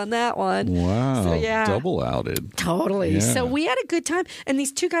outed on that one. Wow. So, yeah. Double outed. Totally. Yeah. So we had a good time. And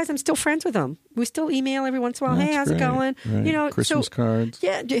these 2 guys, I'm still friends with them. We still email every once in a while. That's hey, how's great. it going? Right. Christmas cards.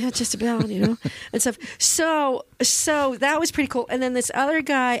 Yeah, just about, and stuff. So that was pretty cool. And then this other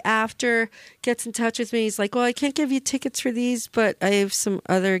guy after gets in touch with me. He's like, well, I can't give you tickets for these, but I have some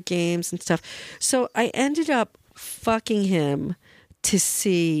other games and stuff. So I ended up fucking him to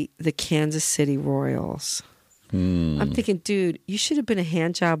see the Kansas City Royals. I'm thinking, dude, you should have been a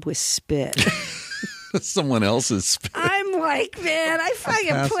hand job with spit. Someone else's spit. I'm like, man, I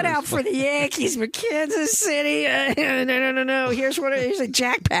fucking put out for the Yankees for Kansas City. No. Here's a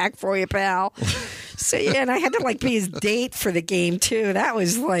jack pack for you, pal. So yeah, and I had to like be his date for the game too. That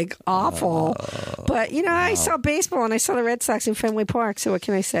was like awful. But I saw baseball and I saw the Red Sox in Fenway Park. So what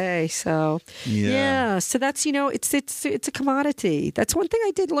can I say? So yeah. So that's it's a commodity. That's one thing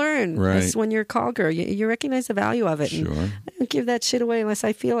I did learn. Right. When you're a call girl, you recognize the value of it. Sure. And I don't give that shit away unless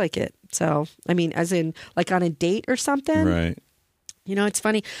I feel like it. So I mean, as in like on a date or something. Right. It's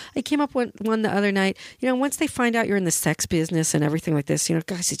funny. I came up with one the other night. Once they find out you're in the sex business and everything like this,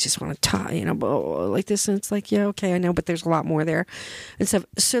 guys, they just want to talk, like this. And it's like, yeah, okay, I know, but there's a lot more there and stuff.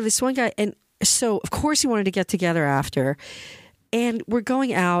 So this one guy, and so of course he wanted to get together after, and we're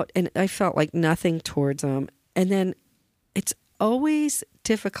going out, and I felt like nothing towards him. And then it's always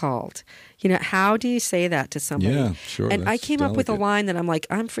difficult. How do you say that to somebody? Yeah, sure. And I came up with a line that I'm like,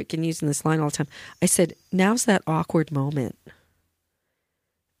 I'm freaking using this line all the time. I said, now's that awkward moment.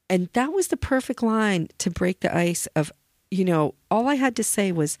 And that was the perfect line to break the ice of, all I had to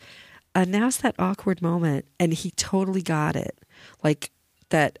say was, now's that awkward moment. And he totally got it. Like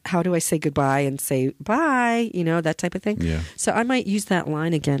that, how do I say goodbye and say bye? You know, that type of thing. Yeah. So I might use that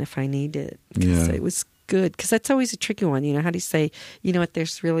line again if I need it. Because it was good. Because that's always a tricky one. You know, how do you say, you know what,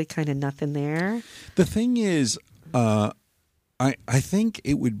 there's really kind of nothing there? The thing is, I think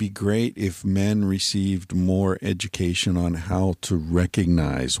it would be great if men received more education on how to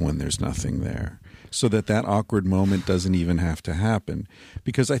recognize when there's nothing there, so that awkward moment doesn't even have to happen.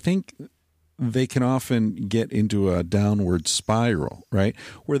 Because I think they can often get into a downward spiral, right?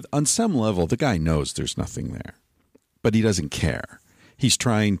 Where on some level, the guy knows there's nothing there, but he doesn't care. He's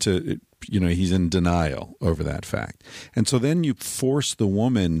trying to, he's in denial over that fact. And so then you force the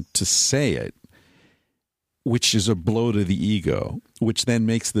woman to say it, which is a blow to the ego, which then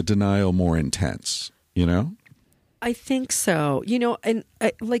makes the denial more intense, you know? I think so. And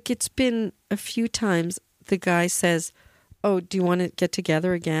it's been a few times the guy says, oh, do you want to get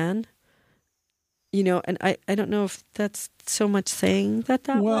together again? And I don't know if that's so much saying that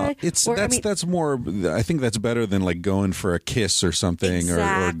way. Well, that's more, I think that's better than like going for a kiss or something,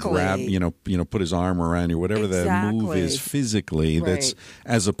 or grab, put his arm around you, whatever the move is physically, that's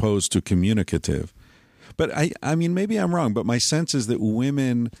as opposed to communicative. But I mean, maybe I'm wrong, but my sense is that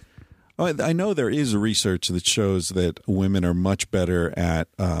women, I know there is research that shows that women are much better at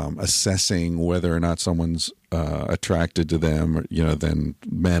assessing whether or not someone's attracted to them, than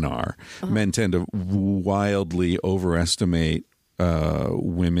men are. Uh-huh. Men tend to wildly overestimate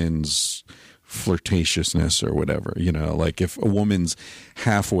women's flirtatiousness or whatever. Like if a woman's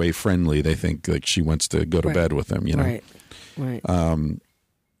halfway friendly, they think like she wants to go to bed with them. Right.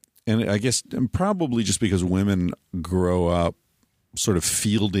 And I guess probably just because women grow up sort of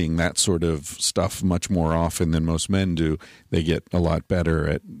fielding that sort of stuff much more often than most men do, they get a lot better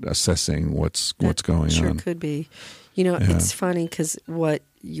at assessing what's going on. Sure could be. It's funny because what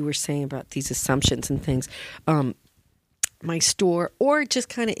you were saying about these assumptions and things, my store, or just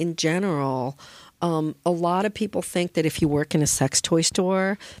kind of in general, a lot of people think that if you work in a sex toy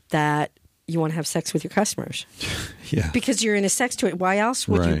store that you want to have sex with your customers. Yeah. Because you're in a sex toy. Why else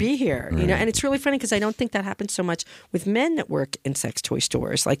would you be here? Right. And it's really funny because I don't think that happens so much with men that work in sex toy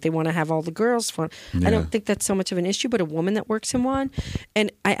stores. Like they want to have all the girls fun. Yeah. I don't think that's so much of an issue, but a woman that works in one, and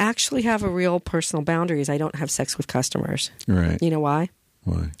I actually have a real personal boundary is I don't have sex with customers. Right. You know why?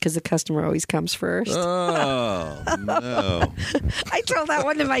 Why? Because the customer always comes first. Oh, no. I told that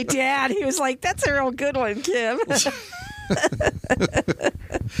one to my dad. He was like, that's a real good one, Kim.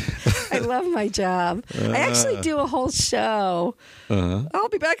 I love my job. I actually do a whole show. Uh-huh. I'll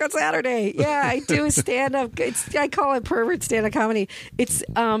be back on Saturday. Yeah, I do a stand-up. I call it pervert stand-up comedy. It's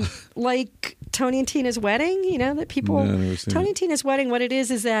like Tony and Tina's wedding. That people. No, Tony and Tina's wedding. What it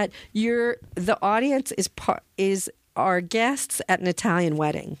is that the audience is our guests at an Italian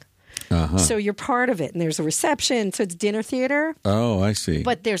wedding. Uh-huh. So you're part of it, and there's a reception, so it's dinner theater. Oh, I see.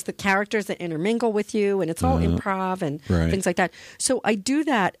 But there's the characters that intermingle with you, and it's all improv and things like that. So I do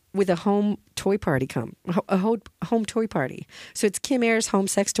that with a home toy party, home toy party. So it's Kim Ayer's home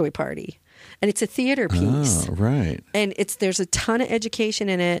sex toy party, and it's a theater piece. Oh, right. And there's a ton of education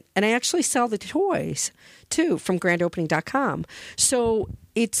in it, and I actually sell the toys too from grandopening.com. So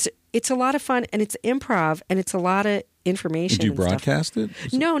it's a lot of fun, and it's improv, and it's a lot of information. Did you broadcast it?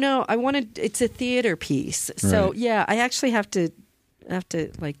 No. It's a theater piece. So yeah, I actually have to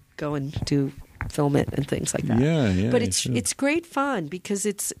like go and film it and things like that. Yeah. But it's great fun because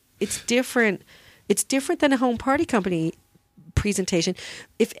it's different. It's different than a home party company presentation.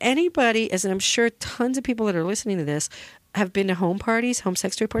 If anybody, as I'm sure tons of people that are listening to this have been to home parties, home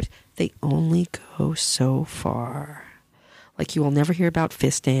sex toy parties, they only go so far. Like you will never hear about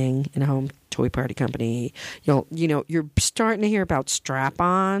fisting in a home toy party company. You're starting to hear about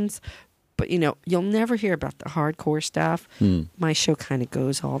strap-ons, but you'll never hear about the hardcore stuff. My show kind of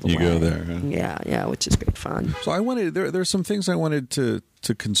goes all the way. You go there, huh? Yeah, which is great fun. So I wanted there's some things I wanted to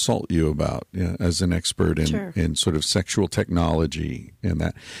consult you about as an expert in sort of sexual technology and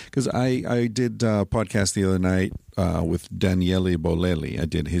that, because I did a podcast the other night with Daniele Bolelli. I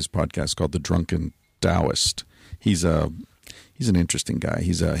did his podcast called The Drunken Taoist. He's an interesting guy.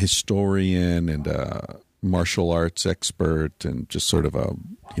 He's a historian and a martial arts expert and just sort of a,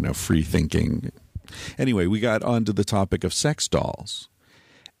 free thinking. Anyway, we got onto the topic of sex dolls.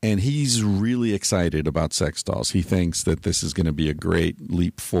 And he's really excited about sex dolls. He thinks that this is going to be a great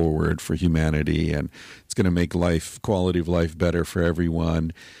leap forward for humanity, and it's going to make quality of life better for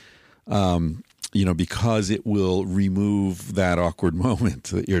everyone. Because it will remove that awkward moment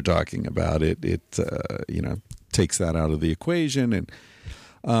that you're talking about. It takes that out of the equation, and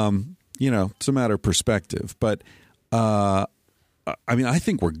it's a matter of perspective. But I mean, I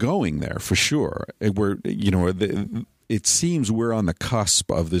think we're going there for sure. It seems we're on the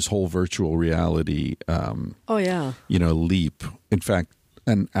cusp of this whole virtual reality. Leap. In fact,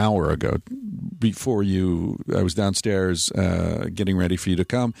 an hour ago, I was downstairs getting ready for you to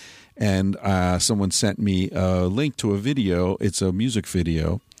come, and someone sent me a link to a video. It's a music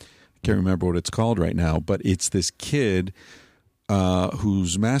video. I can't remember what it's called right now, but it's this kid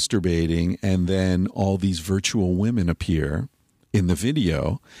who's masturbating, and then all these virtual women appear in the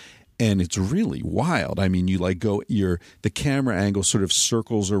video, and it's really wild. I mean, you the camera angle sort of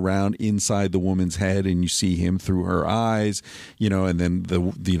circles around inside the woman's head, and you see him through her eyes, and then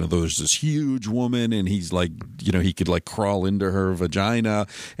there's this huge woman, and he's like, he could crawl into her vagina,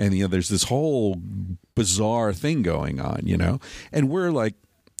 and there's this whole bizarre thing going on, and we're like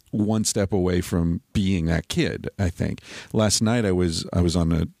one step away from being that kid. I think last night I was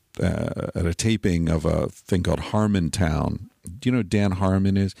on at a taping of a thing called Harmontown. Do you know who Dan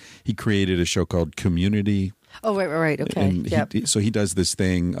Harmon is? He created a show called Community. Oh, right. Okay. And so he does this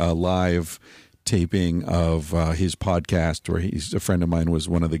thing, live taping of his podcast, where a friend of mine was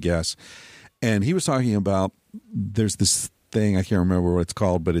one of the guests. And he was talking about, there's this thing, I can't remember what it's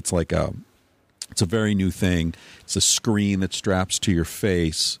called, but it's it's a very new thing. It's a screen that straps to your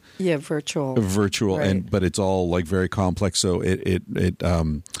face. Yeah, virtual, right. But it's all very complex. So it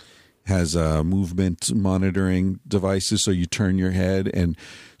has movement monitoring devices. So you turn your head, and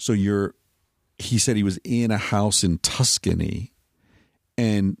so he said he was in a house in Tuscany,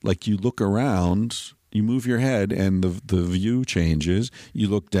 and you look around, you move your head, and the view changes. You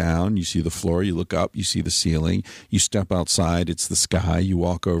look down, you see the floor. You look up, you see the ceiling. You step outside, it's the sky. You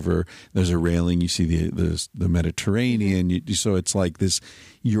walk over, there's a railing. You see the Mediterranean. So it's like this.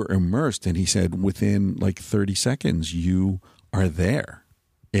 You're immersed, and he said within 30 seconds you are there.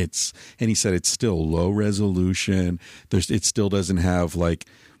 And he said it's still low resolution. It still doesn't have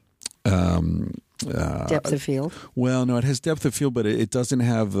depth of field. Well, no, it has depth of field, but it doesn't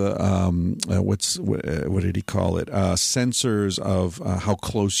have the what did he call it? Sensors of how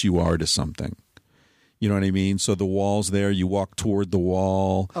close you are to something. You know what I mean? So the wall's there. You walk toward the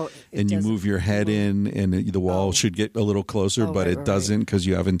wall, and you move your head in, and the wall should get a little closer, but it doesn't because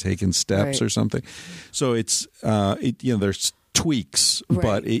you haven't taken steps or something. So it's there's tweaks,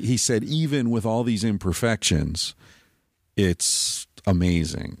 but he said even with all these imperfections, it's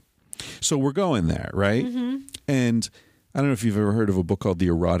amazing. So we're going there, right? Mm-hmm. And I don't know if you've ever heard of a book called The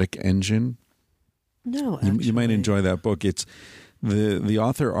Erotic Engine. No, you might enjoy that book. It's the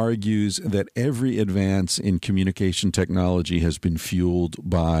author argues that every advance in communication technology has been fueled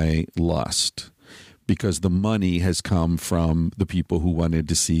by lust, because the money has come from the people who wanted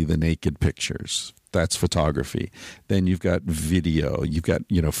to see the naked pictures. That's photography. Then you've got video. You've got,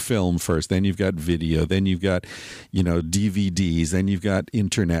 film first. Then you've got video. Then you've got, DVDs. Then you've got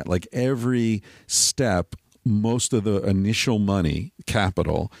internet. Every step, most of the initial money,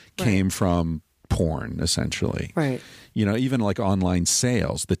 capital, came from porn, essentially. Right. Even online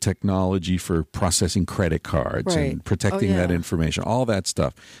sales, the technology for processing credit cards and protecting that information, all that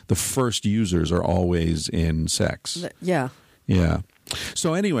stuff. The first users are always in sex. Yeah. Yeah.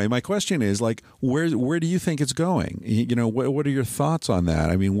 So anyway, my question is where do you think it's going? What are your thoughts on that?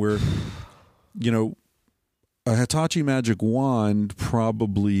 I mean, a Hitachi magic wand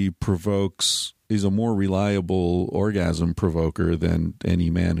probably is a more reliable orgasm provoker than any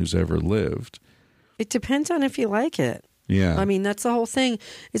man who's ever lived. It depends on if you like it. Yeah. I mean, that's the whole thing.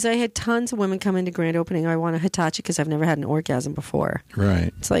 Is I had tons of women come into grand opening. I want a Hitachi because I've never had an orgasm before.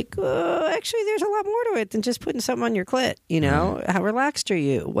 Right. It's actually, there's a lot more to it than just putting something on your clit. Right. How relaxed are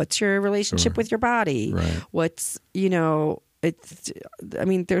you? What's your relationship with your body? Right. What's,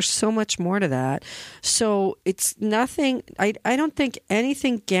 there's so much more to that. So it's nothing. I don't think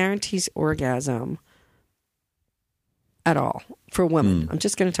anything guarantees orgasm at all for women. I'm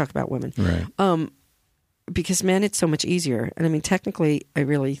just going to talk about women. Right. Because men, it's so much easier. And I mean, technically, I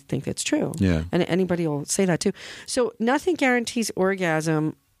really think that's true. Yeah. And anybody will say that too. So nothing guarantees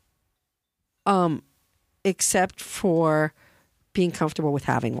orgasm except for being comfortable with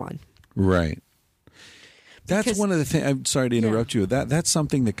having one. Right. That's one of the things. I'm sorry to interrupt you. That's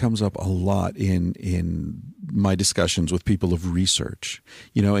something that comes up a lot in my discussions with people of research.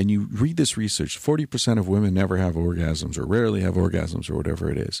 And you read this research, 40% of women never have orgasms or rarely have orgasms or whatever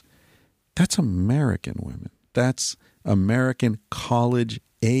it is. That's American women. That's American college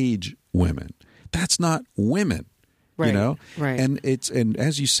age women. That's not women. Right. Right. And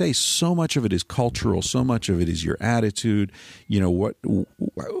as you say, so much of it is cultural. So much of it is your attitude.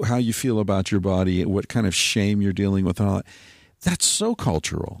 How you feel about your body, what kind of shame you're dealing with, and all that. That's so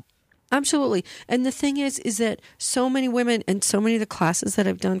cultural. Absolutely. And the thing is that so many women and so many of the classes that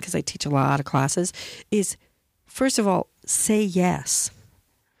I've done, because I teach a lot of classes, is first of all, say yes.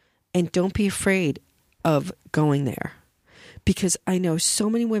 And don't be afraid of going there. Because I know so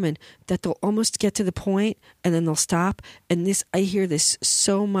many women that they'll almost get to the point and then they'll stop. And this, I hear this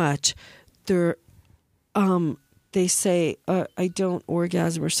so much. They say, I don't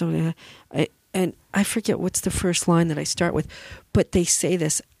orgasm or something. And I forget what's the first line that I start with, but they say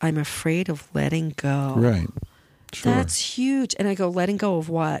this, I'm afraid of letting go. Right. Sure. That's huge. And I go, letting go of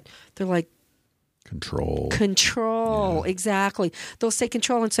what? They're like, Control. Yeah. Exactly. They'll say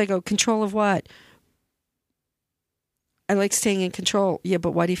control, and so I go, control of what? I like staying in control. Yeah,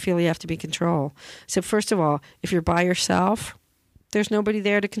 but why do you feel you have to be in control? So first of all, if you're by yourself, there's nobody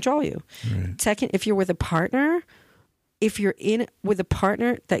there to control you. Right. Second, if you're with a partner, if you're in with a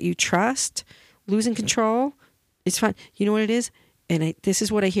partner that you trust, losing control, it's fine. You know what it is? And this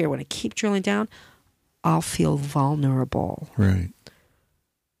is what I hear when I keep drilling down. I'll feel vulnerable. Right.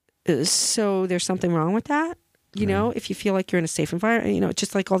 So there's something wrong with that. You know, if you feel like you're in a safe environment, you know,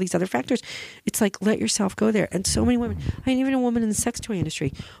 just like all these other factors, it's like, let yourself go there. And so many women, I even a woman in the sex toy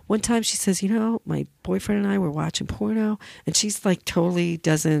industry, one time she says, you know, my boyfriend and I were watching porno, and she's like totally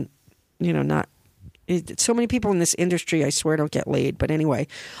doesn't, you know, so many people in this industry, I swear, don't get laid. But anyway,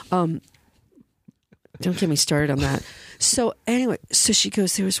 don't get me started on that. So anyway, so she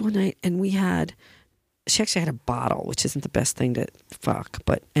goes, there was one night and she actually had a bottle, which isn't the best thing to fuck.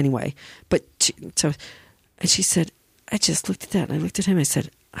 But anyway, and she said, I just looked at that and I looked at him. I said,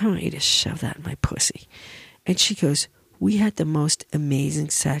 I want you to shove that in my pussy. And she goes, we had the most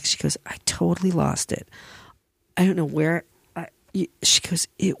amazing sex. She goes, I totally lost it. I don't know where. She goes,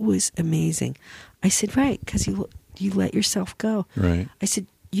 it was amazing. I said, right, because you let yourself go. Right. I said,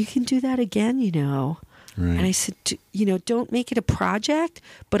 you can do that again, you know. Right. And I said, you know, don't make it a project,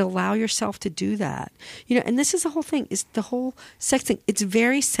 but allow yourself to do that. You know, and this is the whole thing, is the whole sex thing. It's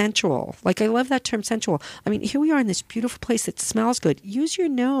very sensual. Like, I love that term, sensual. I mean, here we are in this beautiful place that smells good. Use your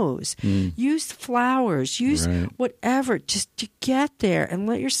nose. Use flowers. Use whatever, just to get there and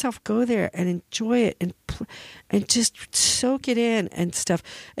let yourself go there and enjoy it and just soak it in and stuff.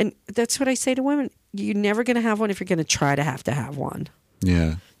 And that's what I say to women. You're never going to have one if you're going to try to have one.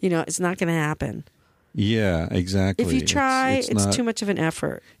 Yeah. You know, it's not going to happen. Yeah, exactly. If you try, it's too much of an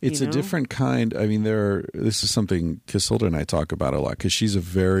effort. It's a different kind. I mean, this is something Casilda and I talk about a lot, because she's a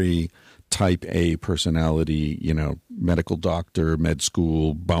very type A personality, you know, medical doctor, med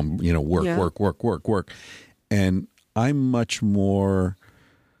school, work. And I'm much more,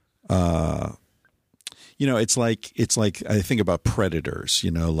 you know, it's like I think about predators,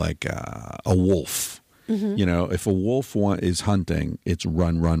 you know, like a wolf. Mm-hmm. You know, if a wolf is hunting, it's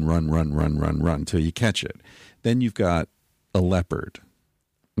run till you catch it. Then you've got a leopard.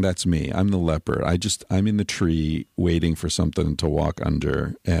 That's me. I'm the leopard. I'm in the tree waiting for something to walk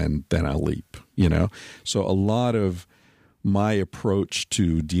under, and then I'll leap, you know? So a lot of my approach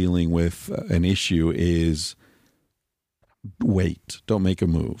to dealing with an issue is wait. Don't make a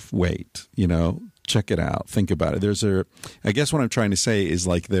move. Wait, you know? Check it out. Think about it. I guess what I'm trying to say is,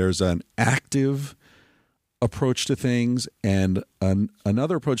 like, there's an active approach to things and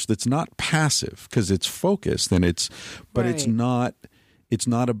another approach that's not passive, because it's focused and it's not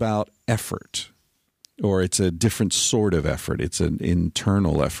about effort, or it's a different sort of effort. It's an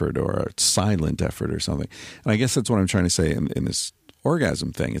internal effort or a silent effort or something. And I guess that's what I'm trying to say in this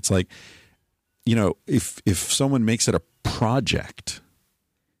orgasm thing. It's like, you know, if someone makes it a project,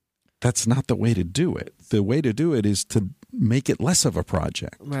 that's not the way to do it. The way to do it is to make it less of a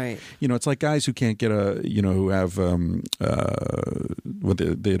project. Right. You know, it's like guys who can't get who have, they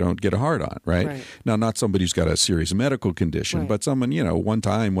don't get a hard on, right? Now, not somebody who's got a serious medical condition, but someone, you know, one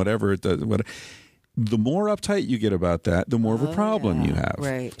time, whatever it does, the more uptight you get about that, the more of a problem you have.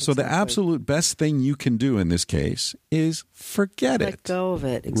 Right. So the absolute best thing you can do in this case is forget it. Let go of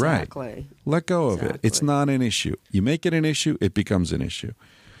it. Exactly. Right. Let go of it. It's not an issue. You make it an issue, it becomes an issue.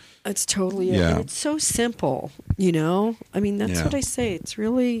 It's totally it. And it's so simple, you know? I mean, that's what I say. It's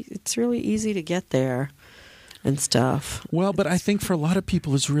really easy to get there and stuff. Well, but I think for a lot of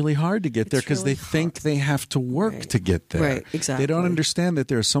people it's really hard to get there, because they think they have to work to get there. Right, exactly. They don't understand that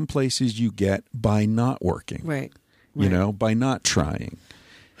there are some places you get by not working. Right. You know, by not trying.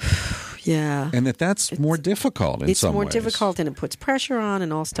 Yeah. And that's more difficult in some ways. It's more difficult, and it puts pressure on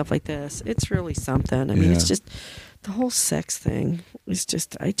and all stuff like this. It's really something. I mean, it's just... The whole sex thing is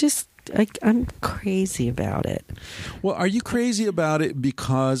just, I'm crazy about it. Well, are you crazy about it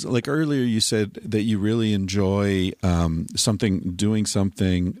because, like earlier you said that you really enjoy doing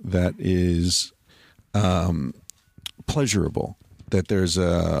something that is pleasurable? that there's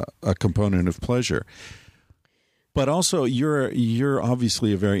a component of pleasure. But also, you're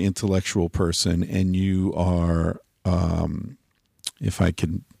obviously a very intellectual person, and you are,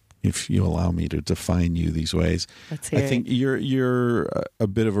 if you allow me to define you these ways, I think you're a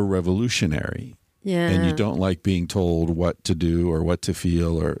bit of a revolutionary. Yeah. And you don't like being told what to do or what to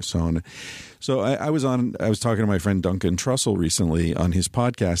feel or so on. So I was talking to my friend Duncan Trussell recently on his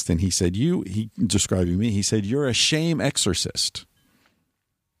podcast, and he said, he describing me, he said, you're a shame exorcist.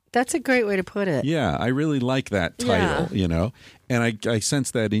 That's a great way to put it. Yeah, I really like that title, and I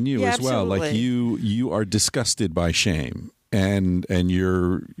sense that in you as well. Absolutely. Like you are disgusted by shame, and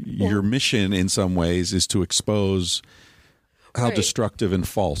your mission in some ways is to expose how destructive and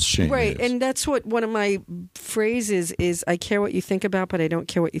false shame is. Right, and that's what one of my phrases is, I care what you think about, but I don't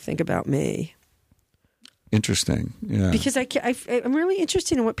care what you think about me. Interesting, yeah. Because I'm really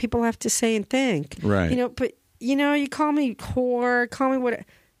interested in what people have to say and think. Right. But, you call me whore, call me what...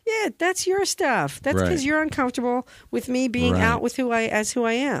 Yeah, that's your stuff. That's because you're uncomfortable with me being out with who I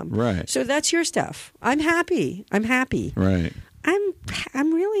am. Right. So that's your stuff. I'm happy. Right.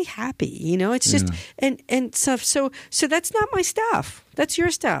 I'm really happy. It's just and stuff. So that's not my stuff. That's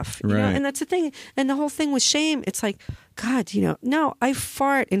your stuff. Right. And that's the thing. And the whole thing with shame, it's like, God, no, I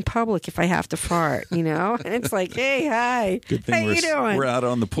fart in public if I have to fart, And it's like, hey, hi. Good thing how you doing? We're out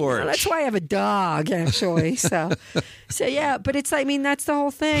on the porch. That's why I have a dog, actually. So yeah, but it's, that's the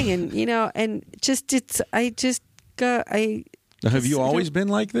whole thing. And, and have you always been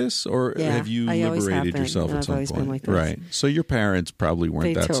like this, or have you liberated yourself at some point? Been like this. Right. So your parents probably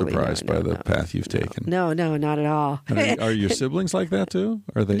weren't totally surprised by the path you've taken. No, not at all. Are your siblings like that too?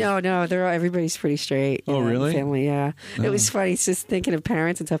 Are they? No, everybody's pretty straight. Oh, really? Family, yeah. Oh. It was funny. It's just thinking of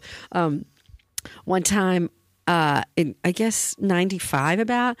parents and stuff. One time, in I guess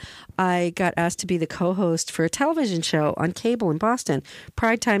 95 I got asked to be the co-host for a television show on cable in Boston,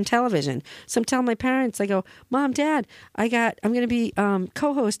 Primetime Television. So I'm telling my parents, I go, Mom, Dad, I'm going to be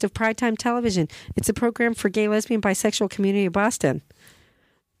co-host of Primetime Television. It's a program for gay, lesbian, bisexual community of Boston.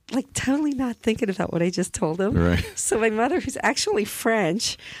 Like, totally not thinking about what I just told them. Right. So my mother, who's actually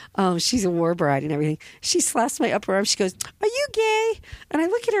French, she's a war bride and everything, she slaps my upper arm. She goes, are you gay? And I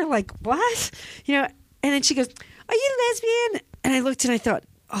look at her like, what? And then she goes, are you lesbian? And I looked and I thought,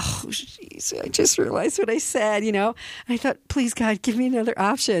 oh, jeez, I just realized what I said, And I thought, please, God, give me another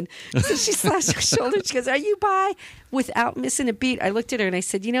option. So she slaps her shoulder. She goes, are you bi? Without missing a beat, I looked at her and I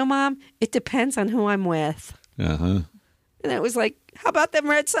said, Mom, it depends on who I'm with. Uh-huh. And it was like, how about them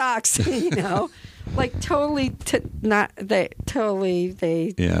Red Sox? Like totally,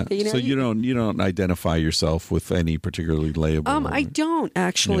 Yeah. So you don't identify yourself with any particularly label. I don't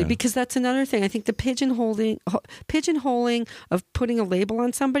actually, because that's another thing. I think the pigeonholing of putting a label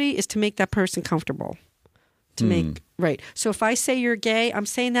on somebody is to make that person comfortable. Right. So if I say you're gay, I'm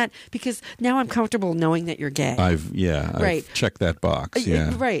saying that because now I'm comfortable knowing that you're gay. I've checked that box.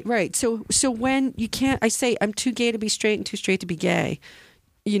 Yeah. Right. So when you can't, I say I'm too gay to be straight and too straight to be gay,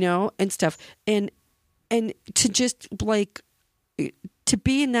 and stuff. And to just like, to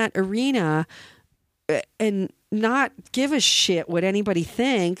be in that arena and not give a shit what anybody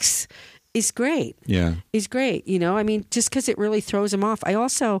thinks is great. Yeah. Is great. Just because it really throws them off. I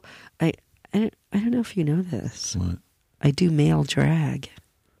also, I don't know if you know this. What? I do male drag.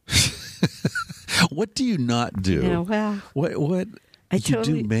 What do you not do? Yeah, well, what? You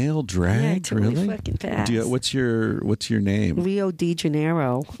do male drag? Yeah, I totally really? fucking pass. What's your name? Leo De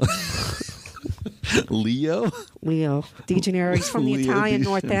Janeiro. Leo De Janeiro. He's from the Italian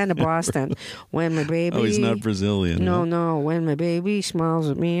North End of Boston. When my baby... Oh, he's not Brazilian. No. When my baby smiles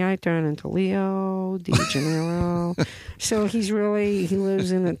at me, I turn into Leo De Janeiro. So he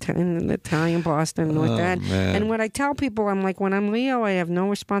lives in the Italian Boston North End. Man. And what I tell people, I'm like, when I'm Leo, I have no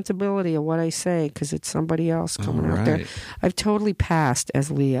responsibility of what I say because it's somebody else coming out there. I've totally passed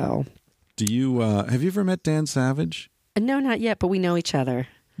as Leo. Do you... have you ever met Dan Savage? No, not yet, but we know each other.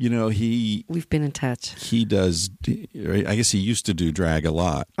 We've been in touch. He does, I guess he used to do drag a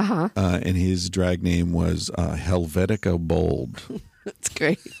lot. Uh-huh. And his drag name was Helvetica Bold. That's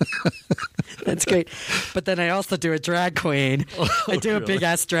great. That's great. But then I also do a drag queen. I do a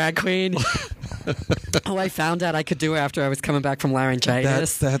big-ass drag queen. I found out I could do it after I was coming back from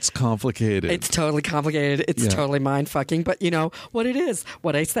laryngitis. That's complicated. It's totally complicated. It's totally mind-fucking. But you know what it is?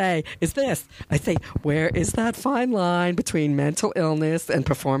 What I say is this. I say, where is that fine line between mental illness and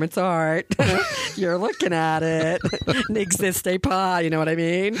performance art? You're looking at it. N'existe pas, you know what I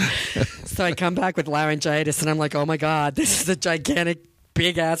mean? So I come back with laryngitis, and I'm like, oh, my God, this is a gigantic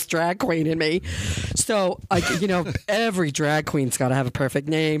big-ass drag queen in me. So, every drag queen's got to have a perfect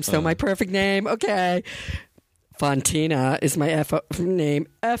name. So my perfect name, okay, Fontina is my name,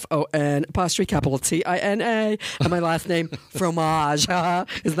 F-O-N, apostrophe capital T-I-N-A, and my last name, Fromage.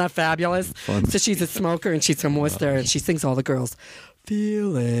 Isn't that fabulous? Fun. So she's a smoker, and she's from Worcester, and she sings all the girls.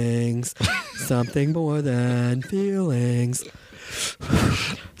 Feelings, something more than feelings.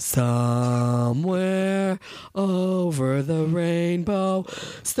 Somewhere over the rainbow.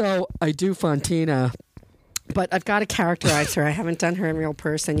 So I do Fontina. But I've got to characterize her. I haven't done her in real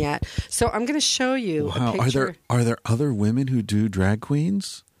person yet. So I'm going to show you a picture. Are there other women who do drag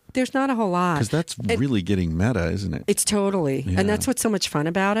queens? There's not a whole lot. Because that's really getting meta, isn't it? It's totally. Yeah. And that's what's so much fun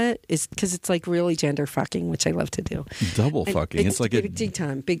about it, is because it's like really gender fucking, which I love to do. Double fucking. It's like big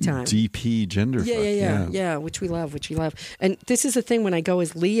time. DP gender fuck. Yeah, which we love. And this is the thing, when I go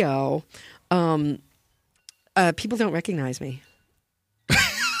as Leo, people don't recognize me.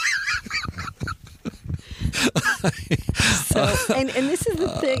 So, and this is the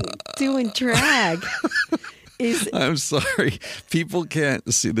thing, doing drag is... I'm sorry. People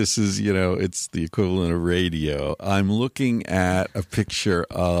can't see. This is, it's the equivalent of radio. I'm looking at a picture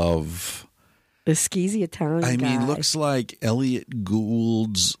of... a skeezy Italian guy. Looks like Elliot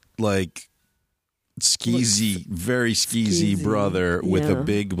Gould's, very skeezy brother with a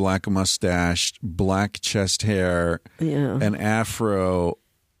big black mustache, black chest hair, an afro...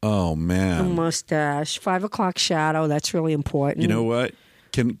 Oh, man. A mustache. 5 o'clock shadow. That's really important. You know what?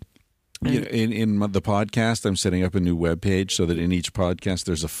 In the podcast, I'm setting up a new webpage so that in each podcast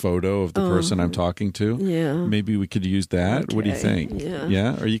there's a photo of the person I'm talking to. Yeah. Maybe we could use that. Okay. What do you think?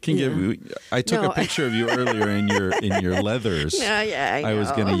 Yeah. Or you can give... I took a picture of you earlier in your leathers. Yeah, I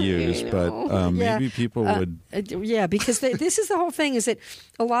was going to use, but maybe people would... Yeah, because this is the whole thing, is that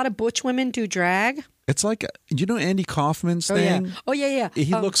a lot of butch women do drag. It's like, Andy Kaufman's thing? Oh, yeah.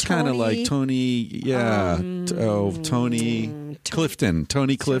 He looks kind of like Tony, Tony Clifton.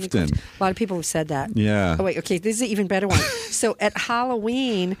 Tony Clifton. A lot of people have said that. Yeah. Oh, wait, okay, this is an even better one. So at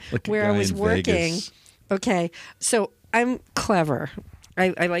Halloween, where I was working, so I'm clever.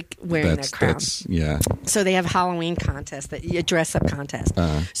 I like wearing that crown. So they have Halloween contest, a dress-up contest.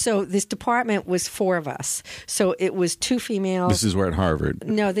 So this department was 4 of us. So it was 2 females. This is where at Harvard?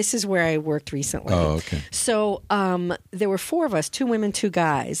 No, this is where I worked recently. Oh, okay. So there were 4 of us, 2 women, 2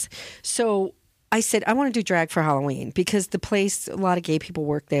 guys. So I said, I want to do drag for Halloween, because the place, a lot of gay people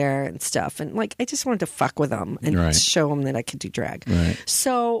work there and stuff. And I just wanted to fuck with them and show them that I could do drag. Right.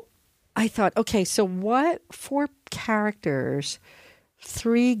 So I thought, okay, so what 4 characters...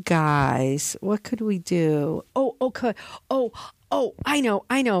 3 guys. What could we do? I know.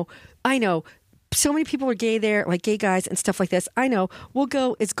 So many people are gay there, like gay guys and stuff like this. I know. We'll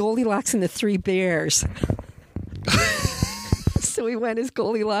go as Goldilocks and the 3 bears. So we went as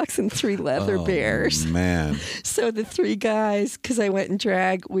Goldilocks and 3 leather bears. Man. So the 3 guys, because I went in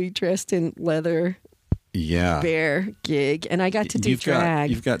drag, we dressed in leather. Bear gig, and I got to do drag.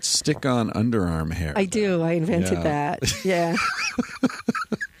 You've got stick-on underarm hair. I do. I invented that. Yeah.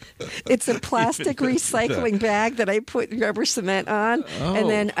 It's a plastic recycling bag that I put rubber cement on, and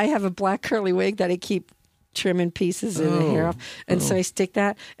then I have a black curly wig that I keep trimming pieces of the hair off, and so I stick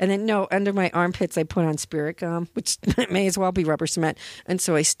that, and then under my armpits I put on spirit gum, which may as well be rubber cement, and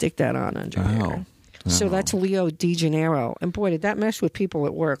so I stick that on under there. So that's Leo de Janeiro. And boy, did that mess with people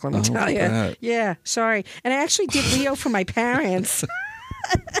at work, let me tell you. That. Yeah, sorry. And I actually did Leo for my parents.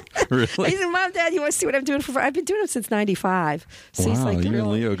 Really? I said, Mom, Dad, you want to see what I'm doing for fun? I've been doing it since 95. So wow, you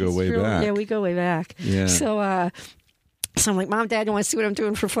and Leo go way back. Yeah, we go way back. Yeah. So I'm like, Mom, Dad, you want to see what I'm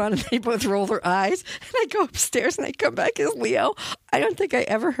doing for fun? And they both roll their eyes. And I go upstairs and I come back as Leo. I don't think I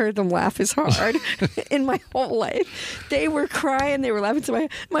ever heard them laugh as hard in my whole life. They were crying. They were laughing. So my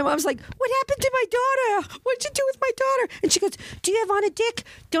mom's like, what happened to my daughter? What'd you do with my daughter? And she goes, do you have on a dick?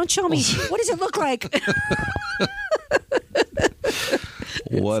 Don't show me. What does it look like?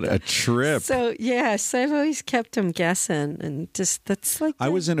 What a trip. So, yes, I've always kept them guessing. And just, that's like... I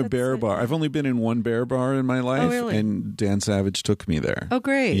was in a bear bar. I've only been in one bear bar in my life. Oh, really? And Dan Savage took me there. Oh,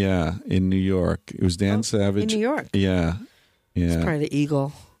 great. Yeah, in New York. It was Dan Savage. In New York? Yeah. It's probably the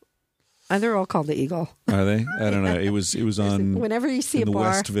Eagle. They're all called the Eagle. Are they? I don't know. It was on... Whenever you see a bar... the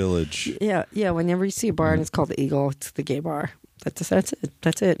West Village. Yeah. Whenever you see a bar and it's called the Eagle, it's the gay bar. That's it.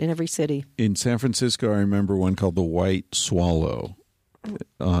 That's it in every city. In San Francisco, I remember one called the White Swallow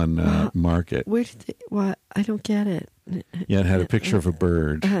on Market. Where did what? I don't get it. Yeah, it had a picture of a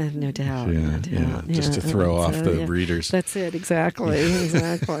bird. No doubt. Yeah, just to throw off the breeders. That's it,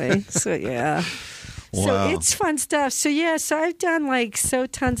 exactly. So, yeah. Wow. So it's fun stuff. So, so I've done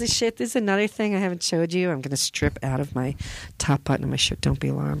tons of shit. There's another thing I haven't showed you. I'm going to strip out of my top button of my shirt. Don't be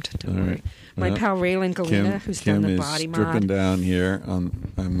alarmed. Don't worry. Right. My pal Raylan Galena, who's done the body mod. Kim is dripping down here.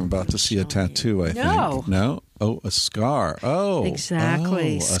 I'm about to see a tattoo, I think. No. Oh, a scar. Oh,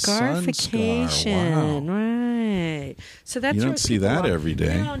 exactly. Oh, Scarification. Wow. Right. So that's You don't where see people that are- every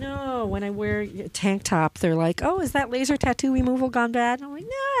day. No. When I wear a tank top, they're like, "Oh, is that laser tattoo removal gone bad?" And I'm like,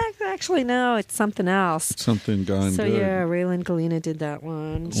 "No, actually, no. It's something else." Something gone So good. yeah, Raylan Galena did that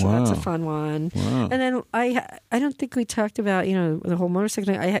one. So that's a Wow. fun one. Wow. And then I don't think we talked about the whole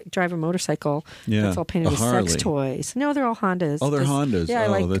motorcycle thing. I drive a motorcycle Yeah, that's all painted a with Harley. sex toys. No, they're all Hondas. Oh, they're Hondas. Yeah,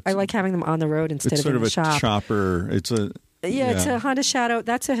 Oh, I like having them on the road instead It's of sort in of the a shop. chopper. It's a It's a Honda Shadow.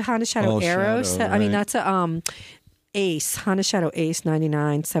 That's a Honda Shadow Oh, Aero. Shadow, I mean, right. that's a Ace, Honda Shadow Ace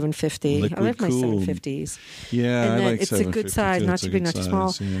 99 750. Liquid I love my cooled. 750s. Yeah, And I then like it's a good 750 size, too. not It's a too big, good not too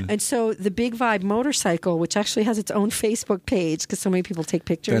small. size, yeah. And so the Big Vibe motorcycle, which actually has its own Facebook page because so many people take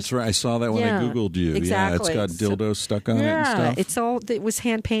pictures. That's right. I saw that when I Googled you. Exactly. Yeah, it's got dildos stuck on it and stuff. It was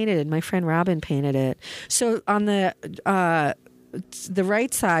hand painted. My friend Robin painted it. So on the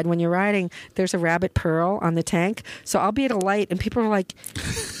right side, when you're riding, there's a rabbit pearl on the tank. So I'll be at a light, and people are like,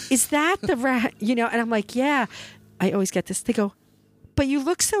 "Is that the rat?" And I'm like, "Yeah." I always get this. They go, "But you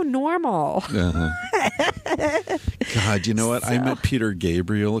look so normal." God, you know what? I met Peter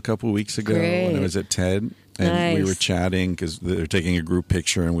Gabriel a couple of weeks ago when I was at TED. And we were chatting because they're taking a group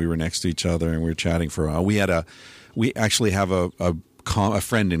picture, and we were next to each other, and we were chatting for a while. We actually have a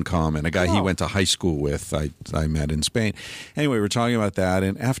friend in common, a guy he went to high school with. I met in Spain. Anyway, we were talking about that,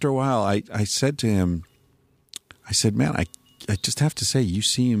 and after a while, I said to him, I said, "Man, I just have to say, you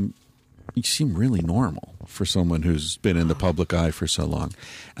seem really normal for someone who's been in the public eye for so long."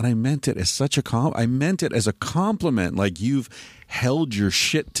 And I meant it as I meant it as a compliment, like you've held your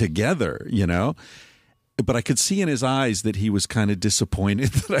shit together, But I could see in his eyes that he was kind of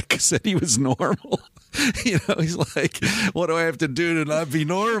disappointed that I said he was normal. He's like, "What do I have to do to not be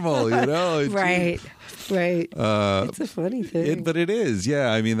normal?" Right. It's a funny thing. But it is,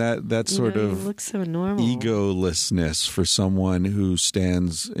 yeah. I mean, that sort of you look so normal. egolessness for someone who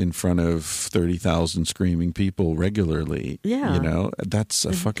stands in front of 30,000 screaming people regularly. Yeah. That's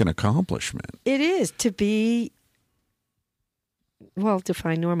a fucking accomplishment. It is to be. Well,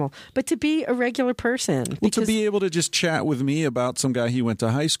 define normal, but to be a regular person. Well, to be able to just chat with me about some guy he went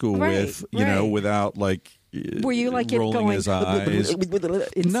to high school with, without like were you like rolling going his eyes?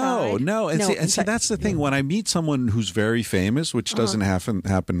 inside? No. And see, that's the thing. When I meet someone who's very famous, which doesn't happen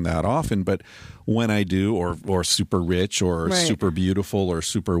that often, but when I do, or super rich, or super beautiful, or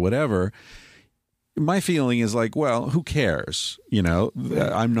super whatever. My feeling is like, well, who cares?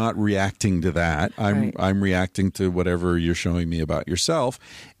 I'm not reacting to that. I'm reacting to whatever you're showing me about yourself.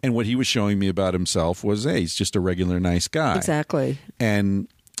 And what he was showing me about himself was, hey, he's just a regular nice guy. Exactly. And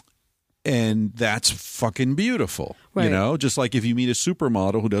that's fucking beautiful. Right. Just like if you meet a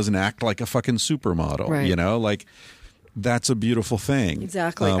supermodel who doesn't act like a fucking supermodel, like that's a beautiful thing.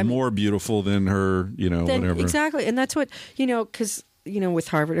 Exactly. More beautiful than her, whatever. Exactly. And that's what, because with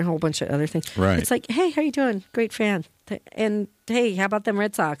Harvard and a whole bunch of other things. Right. It's like, hey, how you doing? Great fan. And hey, how about them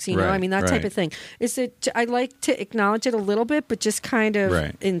Red Sox? I mean, that type of thing. I like to acknowledge it a little bit, but just kind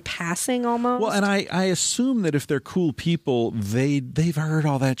of in passing almost. Well, and I assume that if they're cool people, they've heard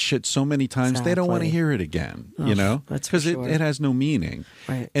all that shit so many times, they don't want to hear it again, That's because for sure. it has no meaning.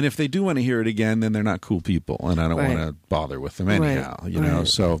 Right. And if they do want to hear it again, then they're not cool people, and I don't want to bother with them anyhow,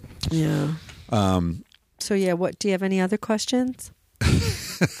 so. Yeah. So, what, do you have any other questions?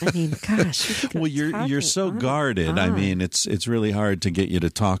 I mean, gosh. Well, you're so guarded. I mean, it's really hard to get you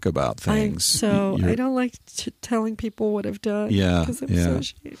to talk about things. I don't like telling people what I've done. Yeah, because I'm so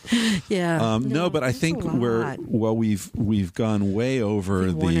ashamed. Yeah. No, but I think we've gone way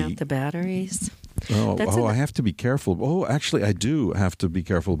over worn out the batteries. I have to be careful. Oh, actually, I do have to be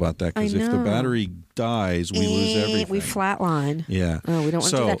careful about that, because if the battery dies, we lose everything. We flatline. Yeah. Oh, we don't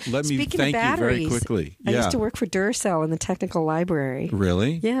want to do that. Let me Speaking thank of batteries, you very quickly. I used to work for Duracell in the technical library.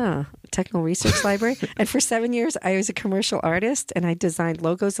 Really? Yeah, technical research library. And for 7 years, I was a commercial artist, and I designed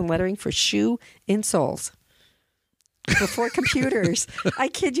logos and lettering for shoe insoles. Before computers. I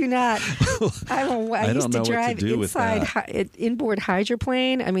kid you not. I used to drive inside inboard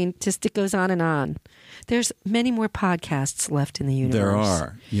hydroplane. I mean, just it goes on and on. There's many more podcasts left in the universe. There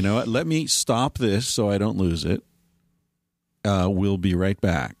are. You know what? Let me stop this so I don't lose it. We'll be right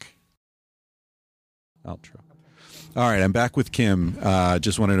back. Outro. All right, I'm back with Kim.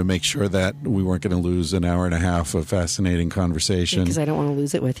 Just wanted to make sure that we weren't going to lose an hour and a half of fascinating conversation. Because I don't want to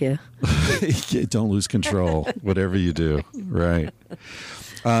lose it with you. Don't lose control, whatever you do. Right.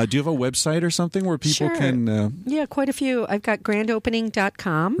 Do you have a website or something where people Sure. can? Yeah, quite a few. I've got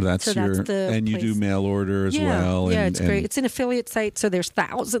grandopening.com. That's the you place. do mail order as well. Yeah, and, it's great. It's an affiliate site, so there's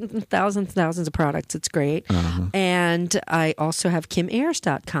thousands and thousands and thousands of products. It's great. And I also have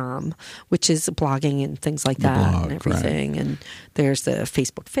kimayers.com, which is blogging and things like that blog, and everything. right. And there's the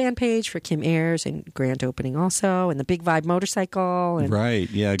Facebook fan page for Kim Ayers and Grand Opening also, and the Big Vibe motorcycle and Right,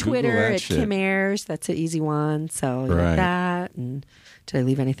 yeah, Google Twitter that at shit. Kim Ayers. That's an easy one. So you Right. got that. And did I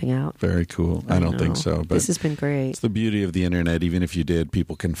leave anything out? Very cool. I don't think know. so. But This has been great. it's the beauty of the internet. Even if you did,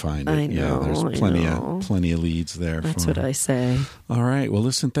 people can find it. I Yeah, know, there's I plenty know. of leads there. That's for what I say. All right. Well,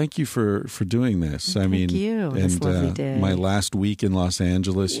 listen. Thank you for doing this. I mean, you. This and lovely day. my last week in Los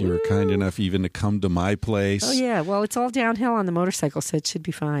Angeles, you were kind enough even to come to my place. Oh yeah, well it's all downhill on the motorcycle, so it should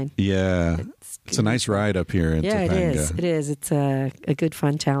be fine. Yeah, it's a nice ride up here in Yeah, Topanga. it is. It is. It's a good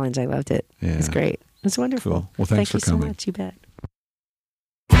fun challenge. I loved it. Yeah. It's great. It's wonderful. Cool. Well, thanks Thank for you coming. so much. You bet.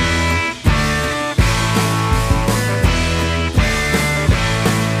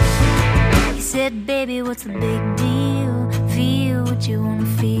 He said, baby, what's the big deal? Feel what you wanna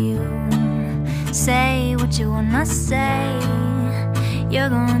feel. Say what you wanna say. You're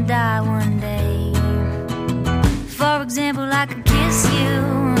gonna die one day. For example, I could kiss you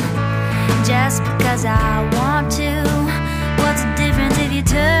just because I want to. What's the difference if you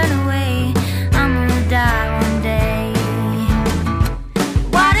turn away? I'm gonna die one day.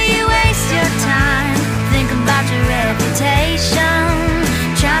 Why do you waste your time? Think about your reputation,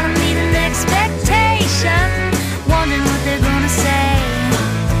 trying to meet an expectation, wondering what they're gonna say.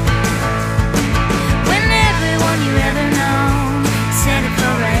 When everyone you ever known said it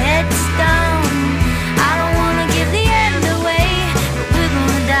for a headstone. I don't wanna give the end away, but we're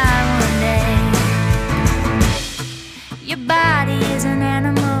gonna die one day. Your body is an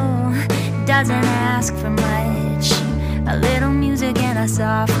animal, doesn't ask for much. A little music and a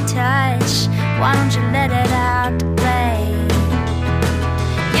soft touch. Why don't you let it out to play?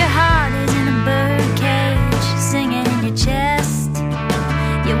 Your heart is in a bird cage, singing in your chest.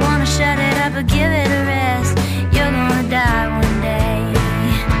 You wanna shut it up or give it a rest. You're gonna die one day.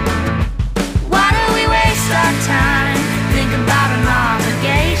 Why do we waste our time? Think about an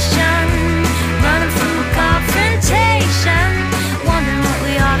obligation, running from a confrontation, wondering what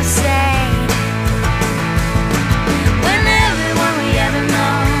we ought to say. When everyone we ever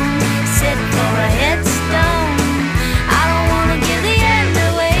known said for a headstone. I don't wanna give the end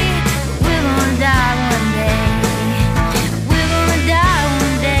away, but we're gonna die one day. We're gonna die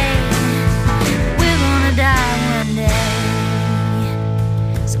one day. We're gonna die one day.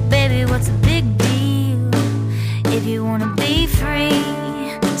 So baby, what's the big deal? If you wanna be free,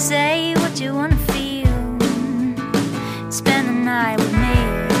 say what you wanna feel. Spend the night with me.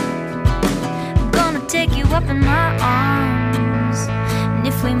 I'm gonna take you up in my arms. And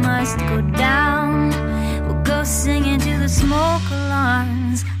if we must go down, we'll go singing to the smoke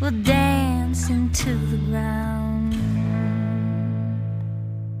alarms. We'll dance into the ground.